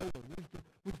stroller?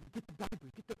 Get the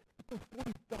diapers. Get those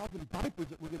 40,000 diapers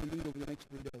that we're going to need over the next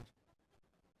 3 days.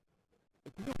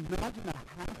 But can you imagine the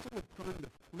hassle of trying to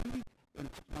flee in a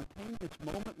spontaneous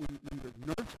moment when you're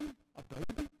nursing a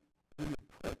baby? When you're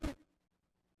pregnant?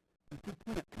 And you're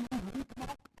saying, come on,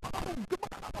 honey, come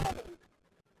on.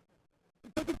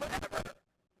 It's taking forever.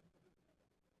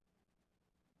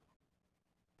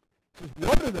 It says,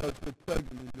 woe to those who are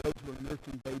pregnant and those who are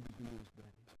nursing babies in those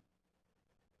days.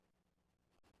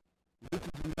 This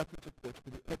is in reference, of course, to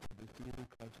the Exodus, the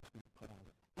Antichrist is going to put out.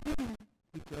 And,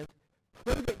 he says,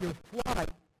 pray that your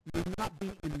flight may not be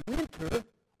in winter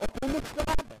or on the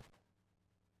Sabbath.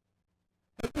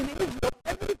 In Israel,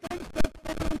 everything's so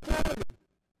planned on Saturday.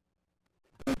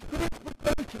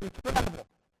 Transportation and travel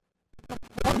becomes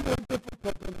far more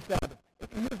difficult on the Sabbath. And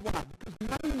here's why. Because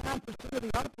 99% of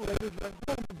the operators are at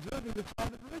home observing the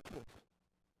Sabbath rituals.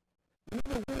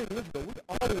 Whenever we're in Israel, we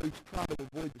always try to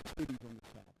avoid the cities on the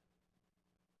Sabbath.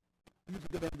 We used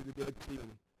to go down to the Dead Sea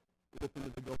and go up into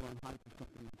the Golan Heights or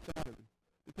something on Saturday.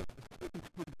 Because the cities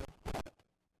come to a halt.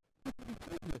 People be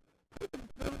saying that. People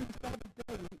go to the Sabbath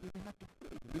day and you have to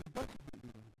flee. And the buses will be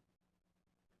running.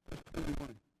 Verse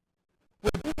 21. For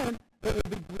then there will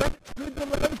be great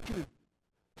tribulation,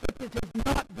 such as has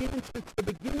not been since the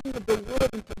beginning of the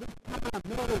world until this time,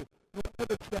 no, nor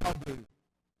ever shall be.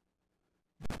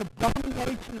 This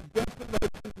abomination of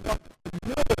desolation marks the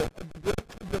middle of the great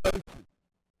tribulation.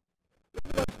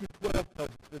 Revelation 12 tells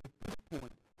us that at this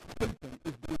point, Satan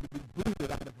is going to be booted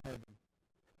out of heaven.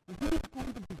 And he is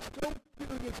going to be so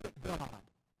furious at God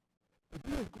that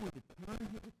he is going to turn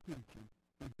his attention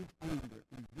and his anger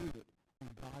and view it on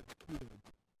God's kids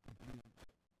and dreams.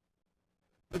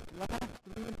 This last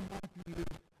 3.5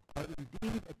 years are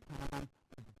indeed a time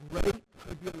of great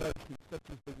tribulation, such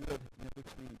as the world has never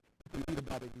seen. You can read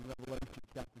about it in Revelation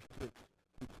chapter 6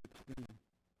 through 16.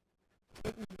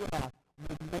 Satan's wrath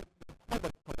will make the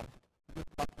Holocaust look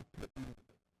like a picnic.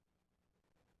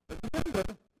 But remember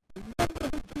who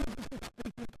Jesus is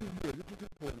speaking to here. This is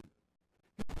important.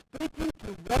 He's speaking to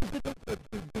residents of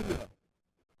Judea.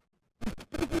 He's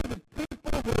speaking to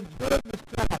people who observe the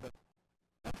Sabbath.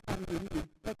 That's not even you.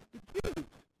 That's the Jews.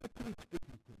 That's who he's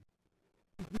speaking to.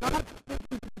 He's not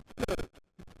speaking to the church.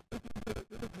 He's speaking to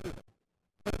Israel.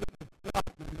 But the flock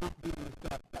may not be in the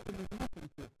Sabbath. That would mean nothing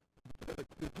to the church,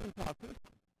 to the Gentile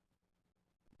Christians.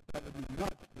 That would be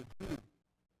nuts to the Jews.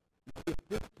 You see, at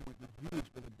this point, the Jews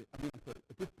would have been,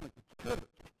 at this point, the church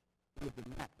would have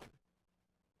been raptured.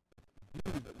 The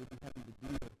Jews that would be having to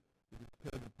deal with this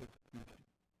terrible persecution.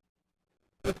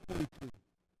 Verse 22.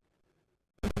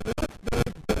 In those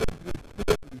days, those were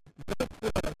certain, no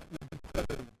flesh will be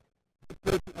saved.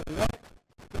 Because the elect's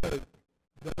sake,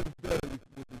 those days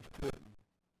will be certain.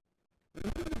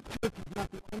 Remember, the church is not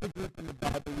the only group in the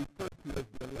Bible referred to as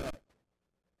the elect.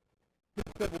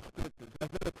 Here's several scriptures.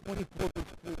 Isaiah 24,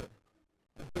 verse 4.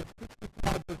 Isaiah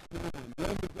 65, verse 9.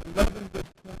 Romans 11,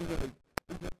 verse 28.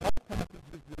 These are all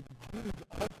passages where the Jews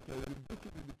also, in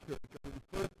addition to the church, are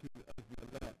referred to as the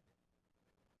elect.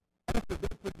 Also,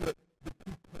 don't forget the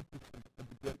two purposes of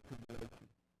the Great Tribulation.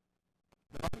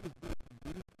 God is going to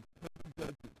use the perfect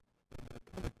judges that are going to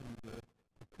come upon the earth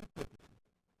for two purposes.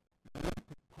 One,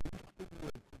 to punish the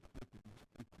world for its wickedness,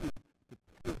 and two, to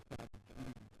purify the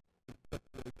Jews in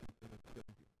preparation for their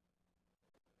Savior.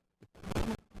 The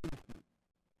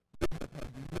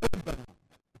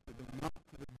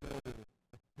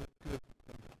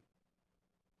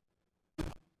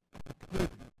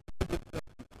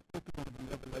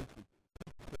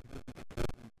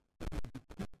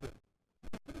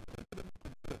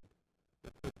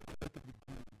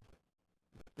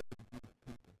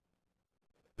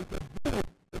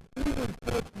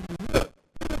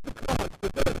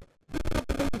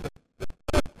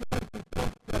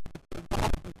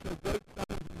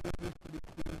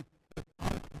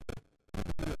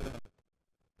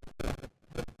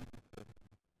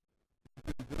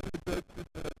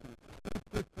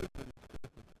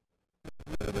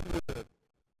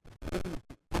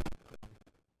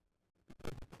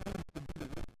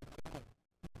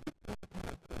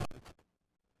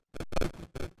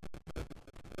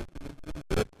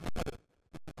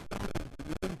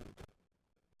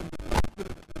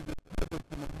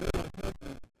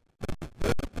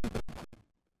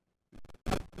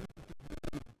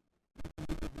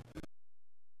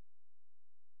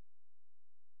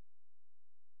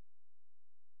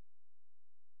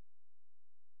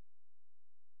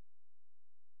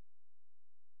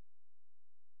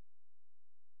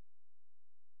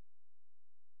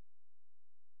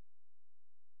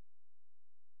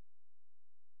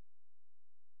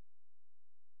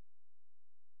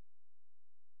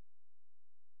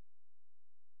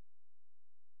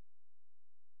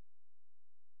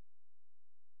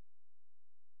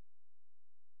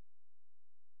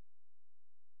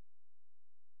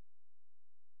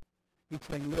He's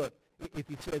saying, look, if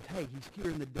he says, hey, he's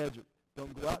here in the desert,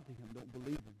 don't go out to him. Don't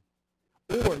believe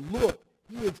him. Or, look,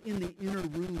 he is in the inner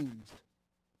rooms.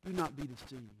 Do not be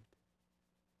deceived.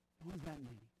 What does that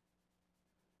mean?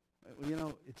 Well, you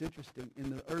know, it's interesting. In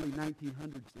the early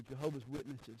 1900s, the Jehovah's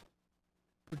Witnesses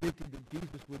predicted that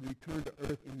Jesus would return to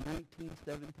earth in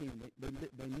 1917.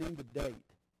 They named a date.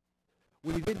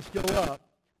 When he didn't show up,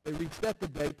 they reset the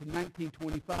date to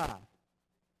 1925.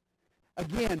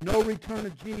 Again, no return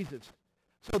of Jesus.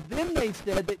 So then they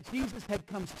said that Jesus had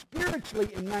come spiritually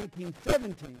in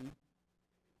 1917,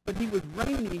 but he was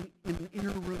reigning in the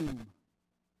inner room.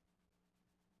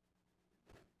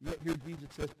 Yet here Jesus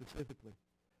says specifically,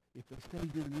 if they say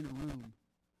he's in an inner room,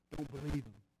 don't believe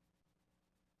him.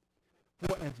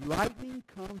 For as lightning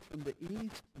comes from the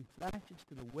east and flashes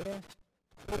to the west,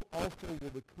 so also will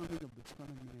the coming of the Son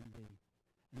of Man be.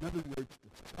 In other words,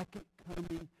 the second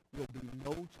coming will be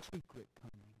no secret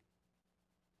coming.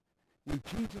 When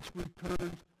Jesus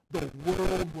returns, the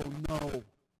world will know.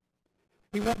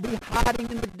 He won't be hiding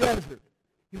in the desert.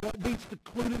 He won't be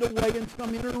secluded away in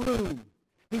some inner room.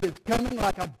 He is coming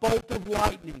like a bolt of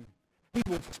lightning. He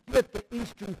will split the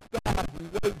eastern skies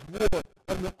and wage war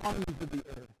on the armies of the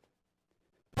earth.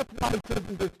 That's why it says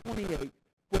in verse 28,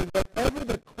 for wherever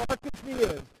the carcass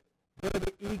is, there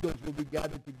the eagles will be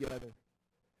gathered together.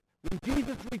 When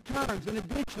Jesus returns, in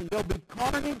addition, there'll be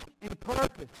carnage and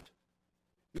carcass.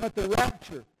 You know, at the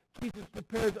rapture, Jesus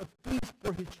prepares a feast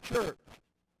for his church.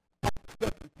 At the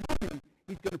second coming,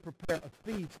 he's going to prepare a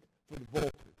feast for the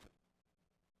vultures.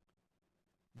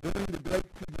 During the Great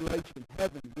Tribulation,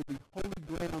 heaven will be holy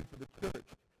ground for the church,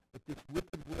 but this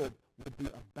wicked world will be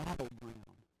a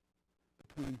battleground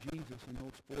between Jesus and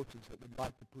those forces that would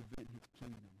like to prevent his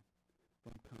kingdom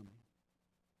from coming.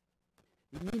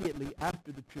 Immediately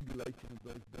after the tribulation of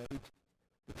those days,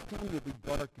 the sun will be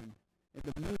darkened, and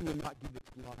the moon will not give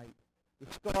its light. The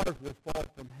stars will fall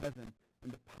from heaven,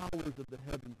 and the powers of the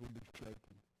heavens will be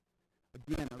shaken.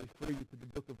 Again, I refer you to the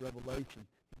book of Revelation.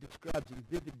 It describes in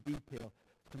vivid detail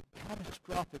some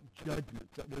catastrophic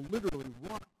judgments that will literally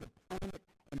rock the planet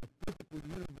and the physical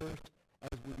universe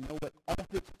as we know it off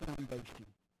its foundation.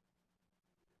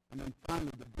 And then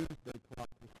finally, the doomsday clock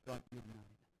will strike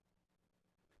midnight.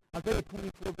 Isaiah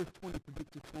 24, verse 20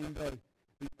 predicts the same day.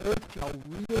 The earth shall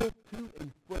reel to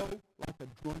and fro like a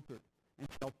drunkard, and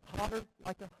shall totter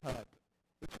like a hut.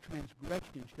 Its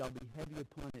transgression shall be heavy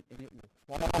upon it, and it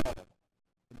will fall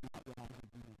and not rise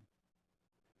again.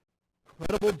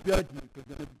 Incredible judgments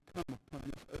are going to come upon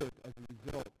this earth as a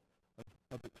result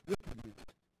of its wickedness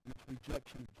and its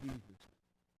rejection of Jesus.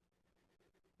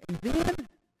 And then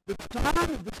the sign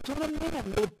of the Son of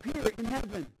Man will appear in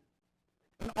heaven.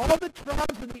 And all the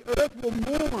tribes of the earth will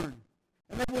mourn.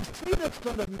 And they will see the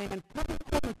Son of Man coming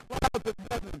on the clouds of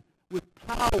heaven with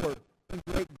power and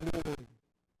great glory.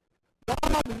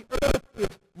 While the earth is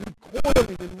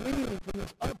recoiling and reeling from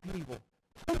this upheaval,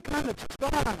 some kind of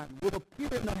sign will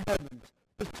appear in the heavens.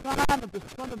 The sign of the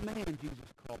Son of Man,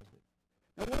 Jesus calls it.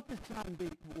 Now what this sign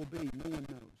will be, no one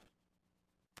knows.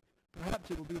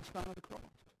 Perhaps it will be the sign of the cross.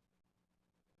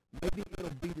 Maybe it'll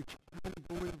be the Shekinah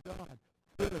glory of God,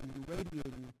 filling and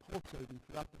radiating and pulsating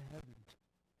throughout the heavens.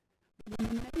 But when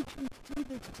the nations see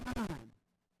this sign,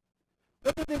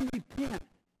 whether they repent,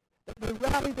 that they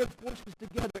rally their forces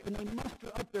together and they muster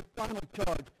up their final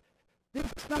charge, this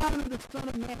sign of the Son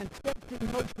of Man sets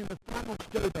in motion the final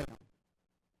showdown.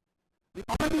 The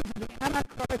armies of the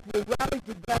Antichrist will rally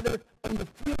together on the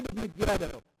field of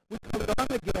Megiddo. We call it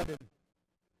Armageddon.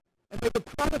 And they will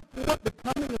try to thwart the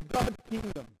coming of God's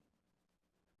kingdom.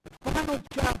 The final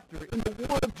chapter in the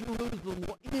War of Jerusalem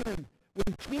will end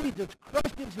when Jesus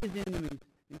crushes his enemies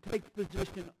and takes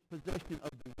possession of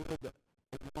the world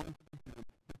that belongs to him.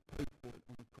 He paid for it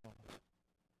on the cross.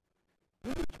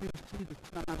 When the Jews see the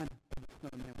sign of the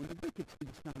Son of Man, when the wicked see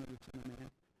the sign of the Son of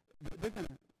Man, they're going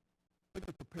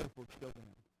to prepare for a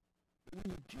showdown. But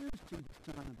when the Jews see the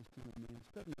sign of the Son of Man,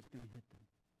 suddenly it's going to hit them.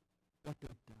 What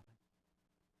they've done.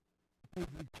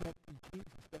 They've rejected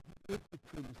Jesus, that he is the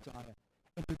true Messiah,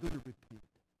 and they're going to repent.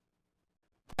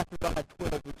 Zechariah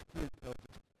 12, verse 10 tells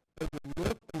us, they will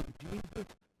look on Jesus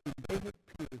whom they have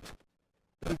pierced.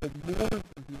 They will mourn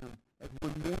for him as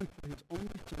one mourns for his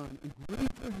only son, and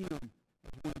grieve for him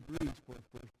as one grieves for a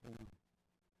firstborn.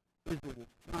 Israel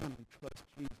will finally trust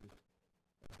Jesus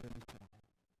as their Messiah.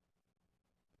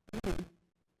 Then,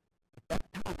 at that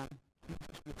time,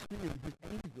 Jesus will send his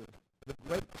angels with a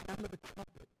great sound of a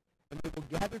trumpet, and they will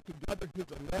gather together his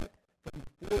elect from the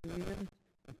four winds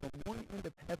and from one end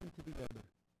of heaven to the other.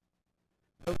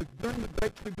 So during the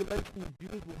Great Tribulation, the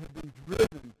Jews will have been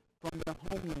driven from their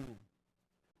homeland.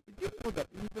 Did you know that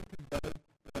even today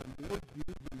there are more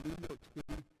Jews in New York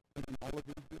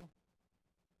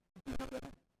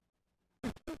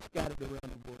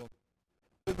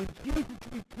when Jesus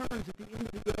returns at the end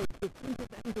of the age, he'll send his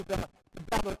angels out to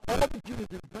gather all the Jews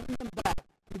and bring them back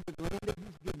to the land that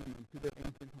he's given them, to their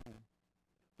ancient home.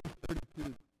 Verse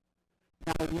 32.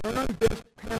 Now learn this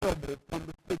parable from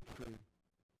the fig tree.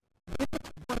 When its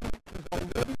branch has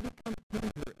already become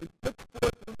tender and puts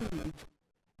forth leaves,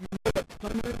 you know that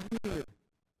summer is near.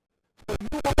 So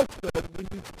you also, when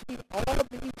you see all of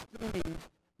these things,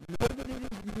 know that it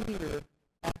is near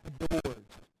at the doors.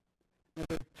 Now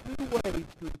there are two ways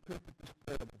to interpret this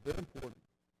parable, very important.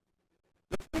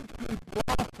 The fig tree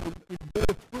blossomed and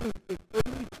bore fruit in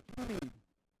early spring.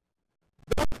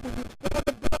 Thus, when you saw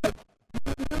the buds, you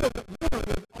knew that winter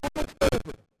was almost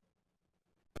over.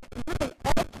 Really,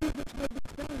 all Jesus may be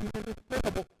saying here in this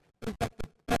parable is that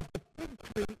as the fig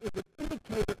tree is an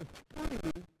indicator of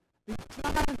spring, these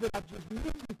signs that I've just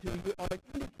mentioned to you are an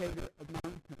indicator of my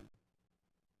return.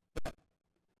 But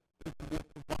there's a more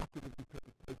provocative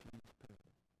interpretation of this parable.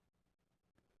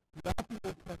 Throughout the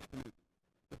Old Testament,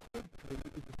 the fig tree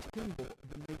is a symbol of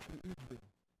the nation Israel.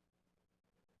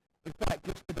 In fact,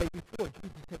 just the day before,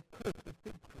 Jesus had cursed the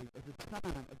fig tree as a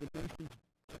sign of the nation's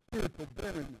spiritual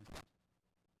barrenness.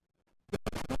 But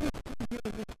it seems to me here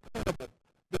in this parable,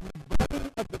 the rebudding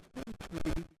of the fig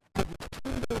tree as a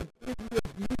symbol of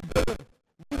Israel's rebirth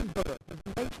as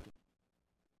a nation.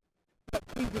 What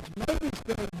Jesus may be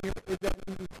saying here is that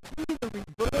when you see the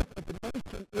rebirth of the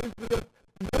nation Israel,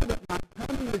 know that my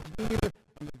coming is near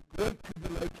and the great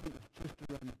tribulation is just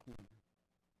around the corner.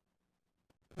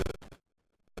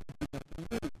 Nothing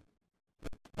new.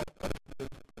 What else is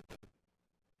scripture?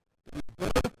 The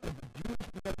rebirth of the Jewish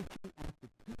nation after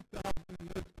 2,000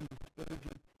 years in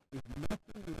dispersion is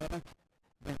nothing less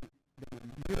than a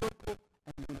miracle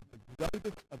and one of the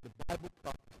greatest of the Bible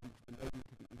prophecies relating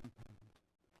to the end times.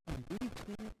 And we've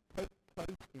seen it take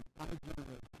place in our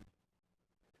generation.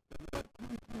 But what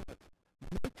comes next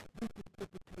makes these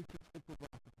interpretations so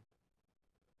provocative.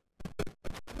 Because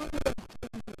as soon as I say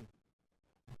here,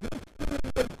 this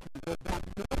generation will by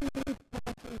no means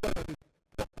pass away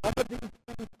till all of these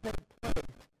things take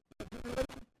place. What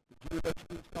generation? The generation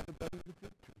that's called the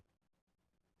fig tree.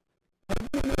 And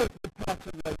you know it will pass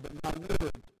away, but my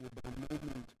words will by no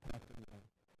means pass away.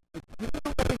 The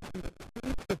generation that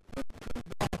sees the fig tree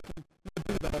blossom will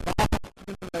be the last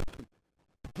generation.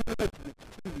 The generation that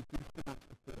sees these signs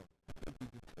fulfilled. That's what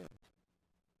Jesus says.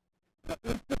 Now,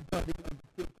 if the budding of the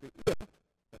fig tree, that's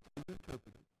how you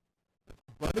interpret it, the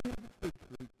budding of the fig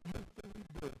tree is the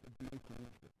rebirth of the nation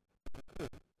Israel. It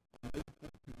occurred on May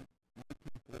 14,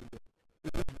 1948.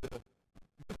 Israel,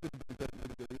 this would have been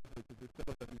dedicated to Israel because they're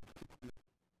celebrating the 60th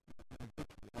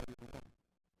anniversary all year long.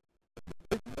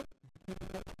 Israel became a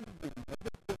nation again, May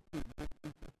 14,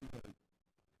 1958.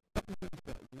 That means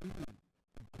that we,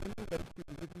 the generation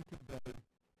living today,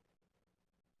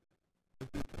 as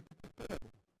we interpret the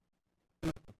parable,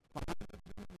 is the final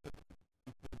generation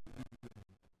before the end of the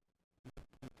age.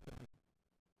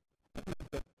 That means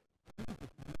that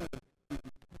Jesus may be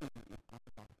returning in our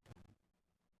lifetime.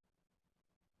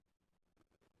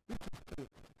 This is so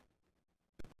exciting.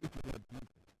 If you love Jesus,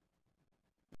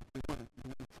 if you want to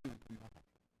see him come back,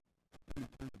 spend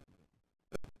eternity with him.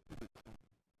 That's pretty exciting.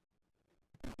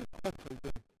 This is also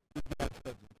where God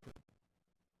says in Scripture.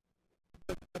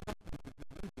 But what happens is we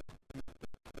read this and it's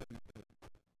for 7 days.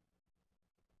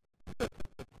 You don't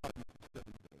put the party for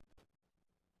 7 days.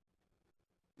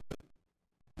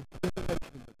 The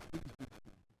generation that sees these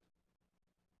things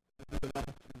will be the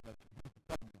last generation. Here's the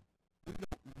problem. We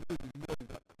don't really know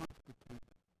what constitutes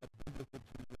a biblical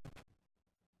generation.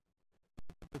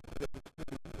 People say it was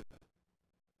 40 years.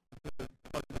 They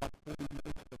talk about 40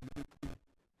 years of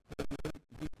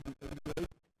 1938,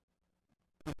 1988.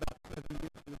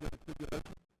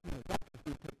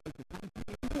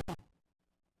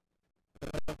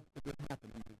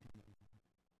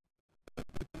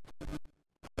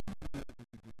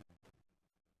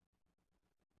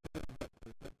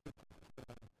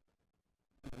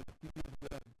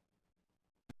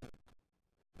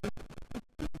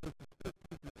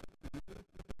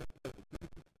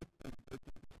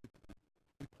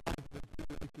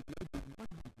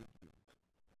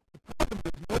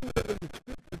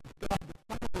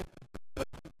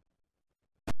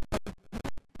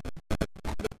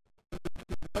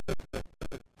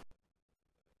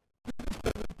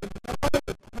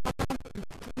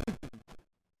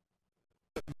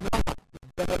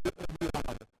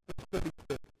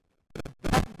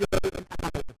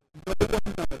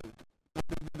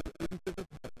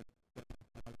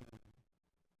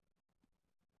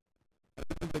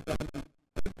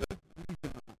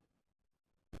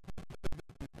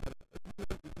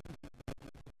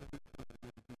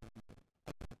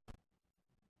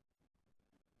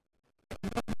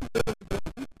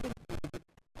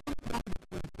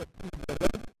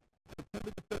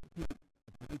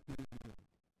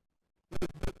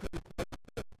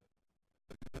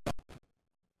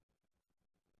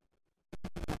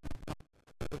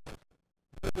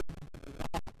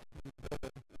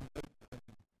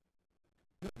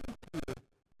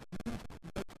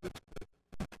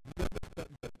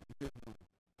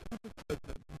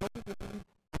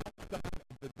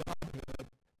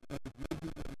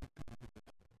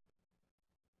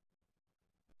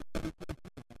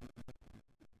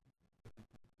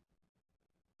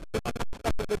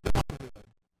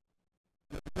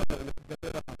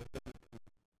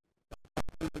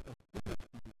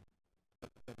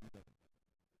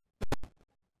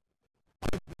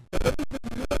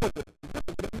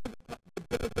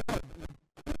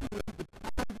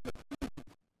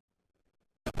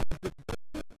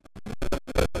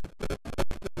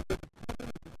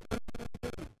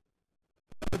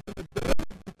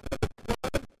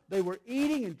 They were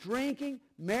eating and drinking,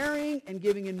 marrying and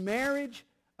giving in marriage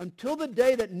until the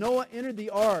day that Noah entered the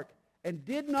ark, and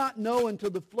did not know until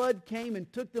the flood came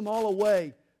and took them all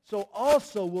away. So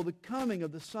also will the coming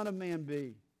of the Son of Man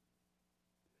be.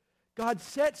 God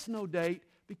sets no date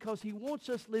because he wants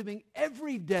us living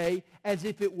every day as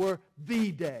if it were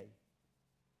the day.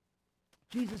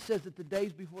 Jesus says that the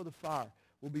days before the fire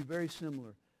will be very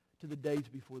similar to the days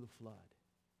before the flood.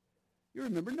 You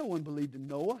remember, no one believed in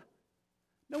Noah.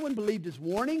 No one believed his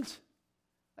warnings.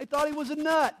 They thought he was a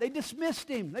nut. They dismissed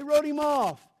him. They wrote him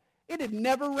off. It had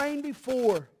never rained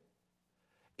before.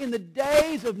 In the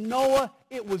days of Noah,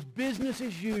 it was business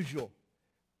as usual.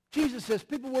 Jesus says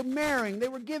people were marrying. They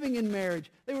were giving in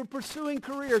marriage. They were pursuing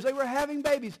careers. They were having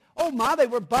babies. Oh my, they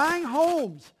were buying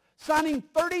homes, signing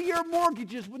 30-year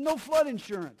mortgages with no flood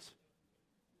insurance.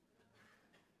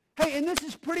 Hey, and this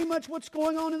is pretty much what's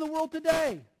going on in the world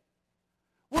today.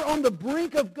 We're on the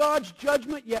brink of God's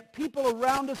judgment, yet people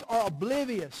around us are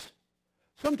oblivious.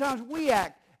 Sometimes we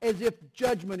act as if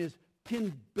judgment is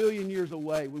 10 billion years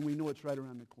away when we know it's right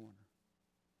around the corner.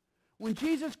 When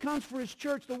Jesus comes for his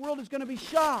church, the world is going to be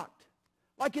shocked,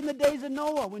 like in the days of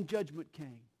Noah when judgment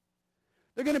came.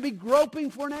 They're going to be groping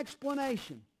for an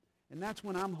explanation. And that's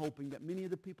when I'm hoping that many of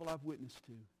the people I've witnessed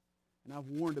to and I've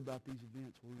warned about these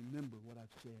events will remember what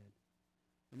I've said.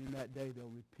 And in that day, they'll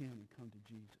repent and come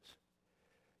to Jesus.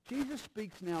 Jesus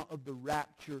speaks now of the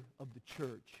rapture of the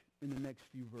church in the next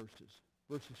few verses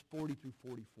 40 through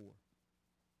 44.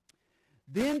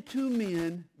 Then two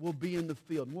men will be in the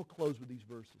field. And we'll close with these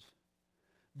verses.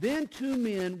 Then two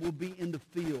men will be in the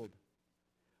field.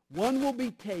 One will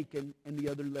be taken and the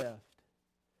other left.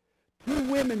 Two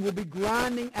women will be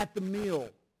grinding at the mill.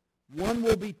 One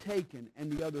will be taken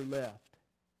and the other left.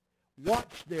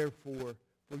 Watch therefore,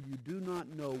 for you do not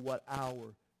know what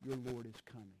hour your Lord is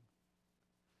coming.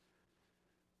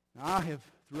 Now,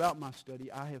 throughout my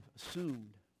study, I have assumed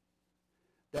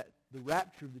that the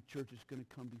rapture of the church is going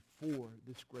to come before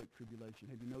this great tribulation.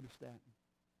 Have you noticed that?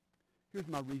 Here's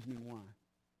my reasoning why.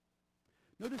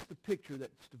 Notice the picture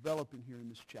that's developing here in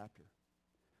this chapter.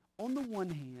 On the one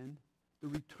hand, the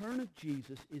return of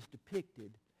Jesus is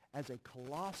depicted as a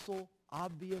colossal,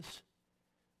 obvious,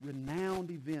 renowned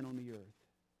event on the earth.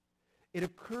 It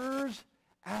occurs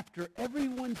after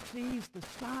everyone sees the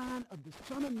sign of the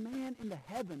Son of Man in the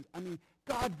heavens. I mean,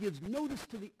 God gives notice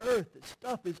to the earth that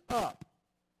stuff is up,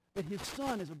 that his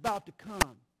Son is about to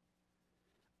come.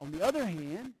 On the other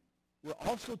hand, we're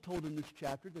also told in this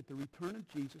chapter that the return of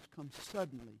Jesus comes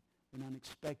suddenly and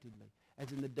unexpectedly.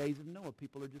 As in the days of Noah,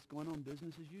 people are just going on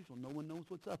business as usual. No one knows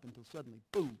what's up until suddenly,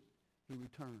 boom, he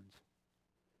returns.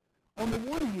 On the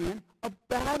one hand, a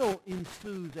battle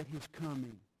ensues at his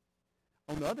coming.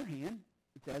 On the other hand,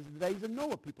 it's as in the days of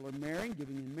Noah. People are marrying,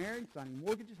 giving in marriage, signing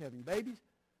mortgages, having babies.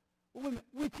 Well,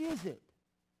 which is it?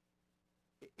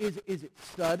 Is it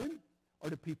sudden, or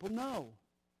do people know?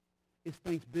 Is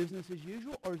things business as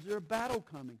usual, or is there a battle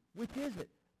coming? Which is it?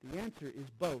 The answer is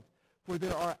both. For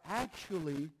there are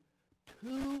actually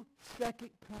two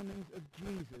second comings of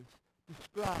Jesus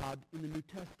described in the New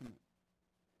Testament.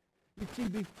 You see,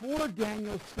 before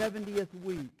Daniel's 70th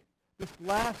week, this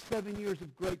last 7 years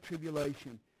of great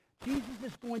tribulation, Jesus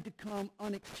is going to come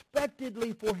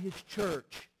unexpectedly for his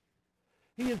church.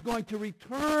 He is going to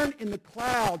return in the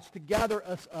clouds to gather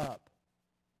us up.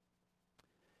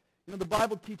 You know, the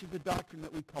Bible teaches a doctrine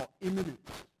that we call imminence,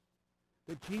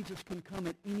 that Jesus can come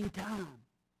at any time.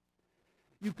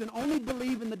 You can only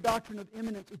believe in the doctrine of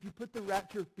imminence if you put the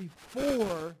rapture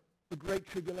before the Great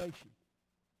Tribulation.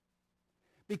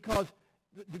 Because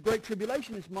the Great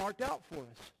Tribulation is marked out for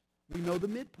us. We know the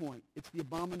midpoint. It's the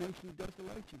abomination of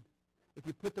desolation. If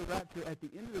you put the rapture at the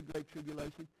end of the Great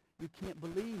Tribulation, you can't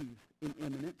believe in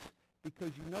imminence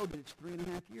because you know that it's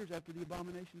 3.5 years after the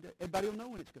abomination. Everybody will know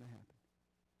when it's going to happen.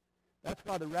 That's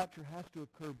why the rapture has to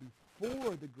occur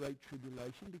before the Great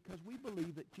Tribulation, because we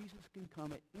believe that Jesus can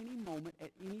come at any moment,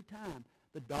 at any time.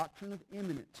 The doctrine of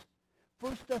imminence.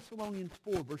 1 Thessalonians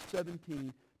 4, verse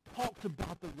 17, talks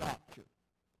about the rapture.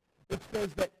 It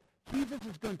says that Jesus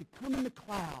is going to come in the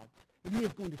clouds, and he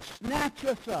is going to snatch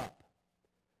us up.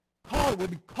 We'll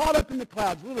be caught up in the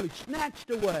clouds, literally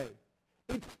snatched away.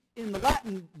 It's in the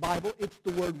Latin Bible, it's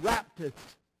the word raptus,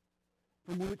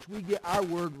 from which we get our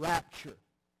word rapture.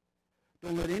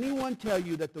 Don't let anyone tell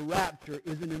you that the rapture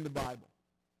isn't in the Bible.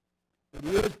 It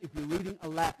is if you're reading a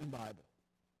Latin Bible.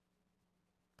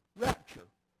 Rapture,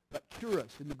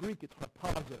 rapturus, in the Greek it's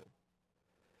harpazo.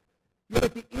 Yet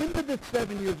at the end of the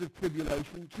 7 years of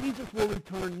tribulation, Jesus will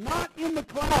return not in the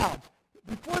clouds.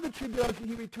 Before the tribulation,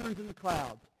 he returns in the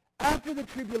clouds. After the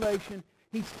tribulation,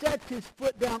 he sets his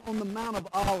foot down on the Mount of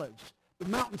Olives. The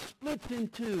mountain splits in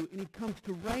two, and he comes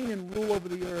to reign and rule over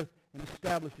the earth and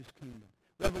establish his kingdom.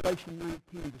 Revelation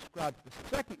 19 describes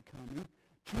the second coming,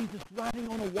 Jesus riding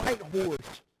on a white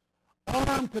horse,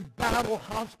 armed to battle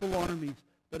hostile armies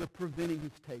that are preventing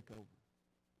his takeover.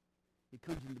 He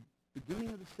comes in the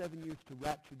beginning of the 7 years to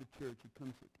rapture the church. He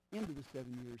comes at the end of the 7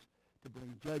 years to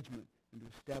bring judgment and to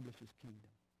establish his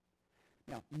kingdom.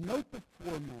 Now, note the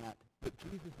format that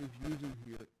Jesus is using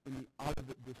here in the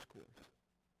Olivet Discourse.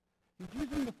 He's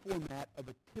using the format of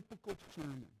a typical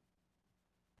sermon.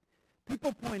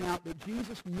 People point out that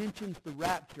Jesus mentions the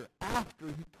rapture after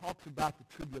he talks about the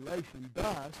tribulation.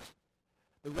 Thus,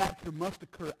 the rapture must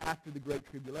occur after the Great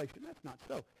Tribulation. That's not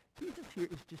so. Jesus here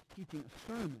is just teaching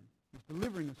a sermon. He's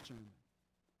delivering a sermon.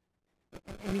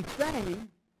 And he's saying,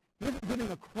 he isn't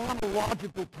giving a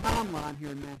chronological timeline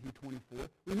here in Matthew 24.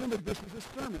 Remember, this is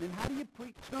a sermon. And how do you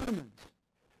preach sermons?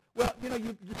 Well,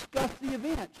 you discuss the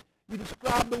events. You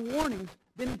describe the warnings.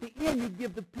 Then at the end, you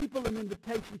give the people an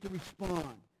invitation to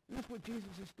respond. And that's what Jesus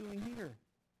is doing here.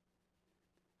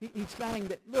 He's saying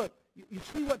that, look, you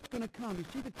see what's going to come. You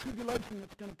see the tribulation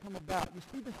that's going to come about. You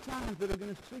see the signs that are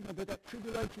going to signal that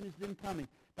tribulation is then coming.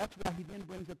 That's why he then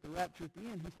brings up the rapture at the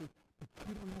end. He says, but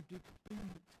you don't have to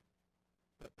experience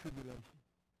that tribulation.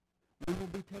 One will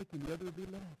be taken, the other will be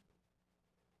left.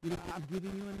 I'm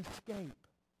giving you an escape.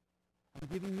 I'm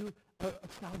giving you a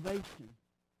salvation.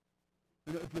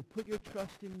 If you put your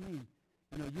trust in me,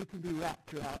 you can be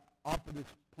raptured out off of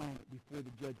this planet before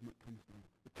the judgment comes down.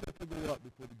 The church will go up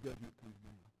before the judgment comes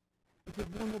down. It says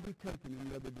one will be taken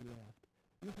and the other be left.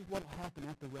 And this is what will happen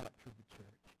at the rapture of the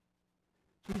church.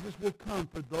 Jesus will come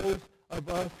for those of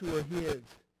us who are his,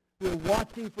 who are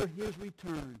watching for his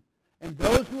return. And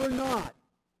those who are not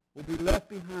will be left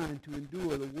behind to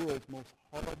endure the world's most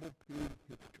horrible period of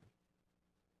history.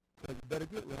 So you better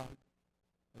get right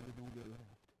or you're going to get left.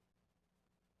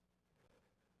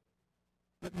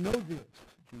 But know this,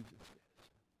 Jesus says,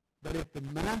 that if the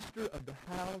master of the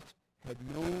house had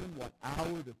known what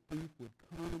hour the thief would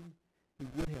come, he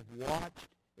would have watched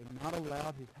and not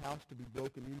allowed his house to be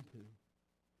broken into.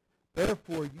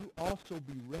 Therefore, you also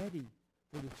be ready,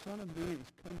 for the Son of Man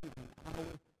is coming at an hour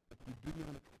that you do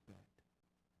not expect.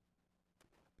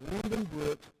 Landon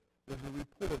Brooks was a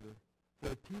reporter for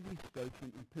a TV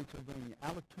station in Pennsylvania,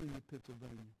 Alatoona,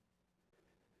 Pennsylvania.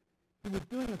 He was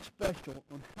doing a special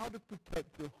on how to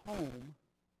protect your home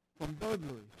from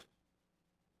burglaries.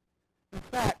 In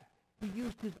fact, he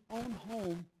used his own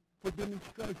home for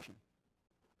demonstration.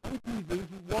 On TV,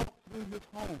 he walked through his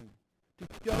home to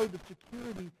show the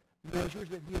security measures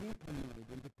that he had implemented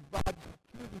and to provide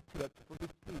security tips for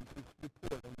his piece, his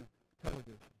report on the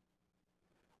television.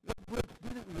 What Brooks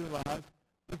didn't realize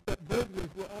was that burglars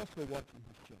were also watching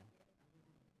his show.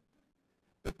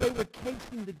 That they were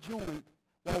casing the joint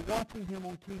while watching him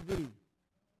on TV.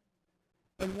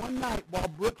 And one night, while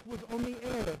Brooks was on the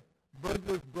air,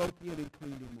 burglars broke in and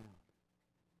cleaned him out.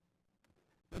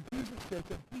 But Jesus says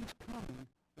that he's coming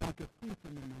like a thief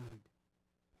in the night.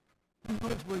 He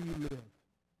knows where you live.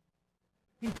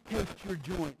 He's cased your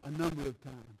joint a number of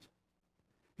times.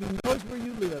 He knows where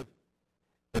you live.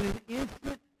 In an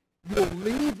instant, you'll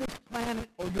leave this planet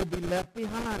or you'll be left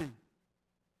behind.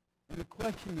 And the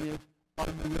question is, are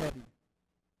you ready?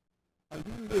 Are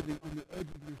you living on the edge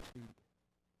of your seat?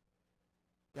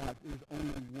 Guys, there's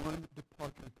only one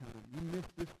departure time. You miss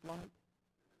this flight?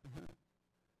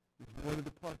 There's no other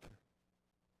departure.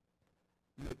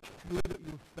 Make sure that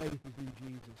your faith is in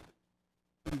Jesus.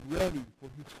 Be ready for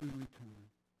his soon return.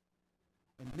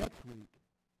 And next week,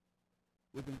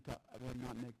 we're going to talk, well,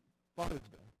 not next, Father's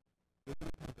Day, we're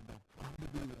going to talk about how to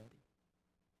be ready.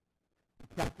 In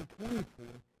chapter 24,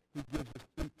 he gives us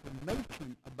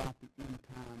information about the end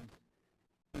times.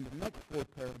 In the next four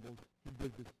parables, he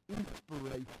gives us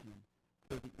inspiration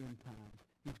for the end times.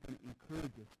 He's going to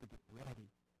encourage us to get ready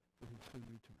for his soon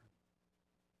return.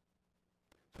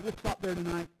 So we'll stop there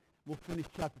tonight. We'll finish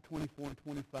chapter 24 and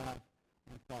 25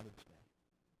 on Father's Day.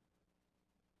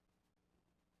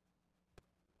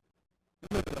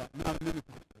 Look at that. Now a minute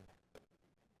to prayer.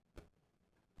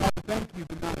 Father, thank you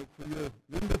tonight for your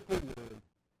wonderful word.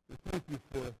 We thank you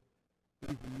for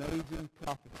these amazing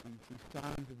prophecies, these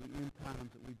signs of the end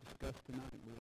times that we've discussed tonight.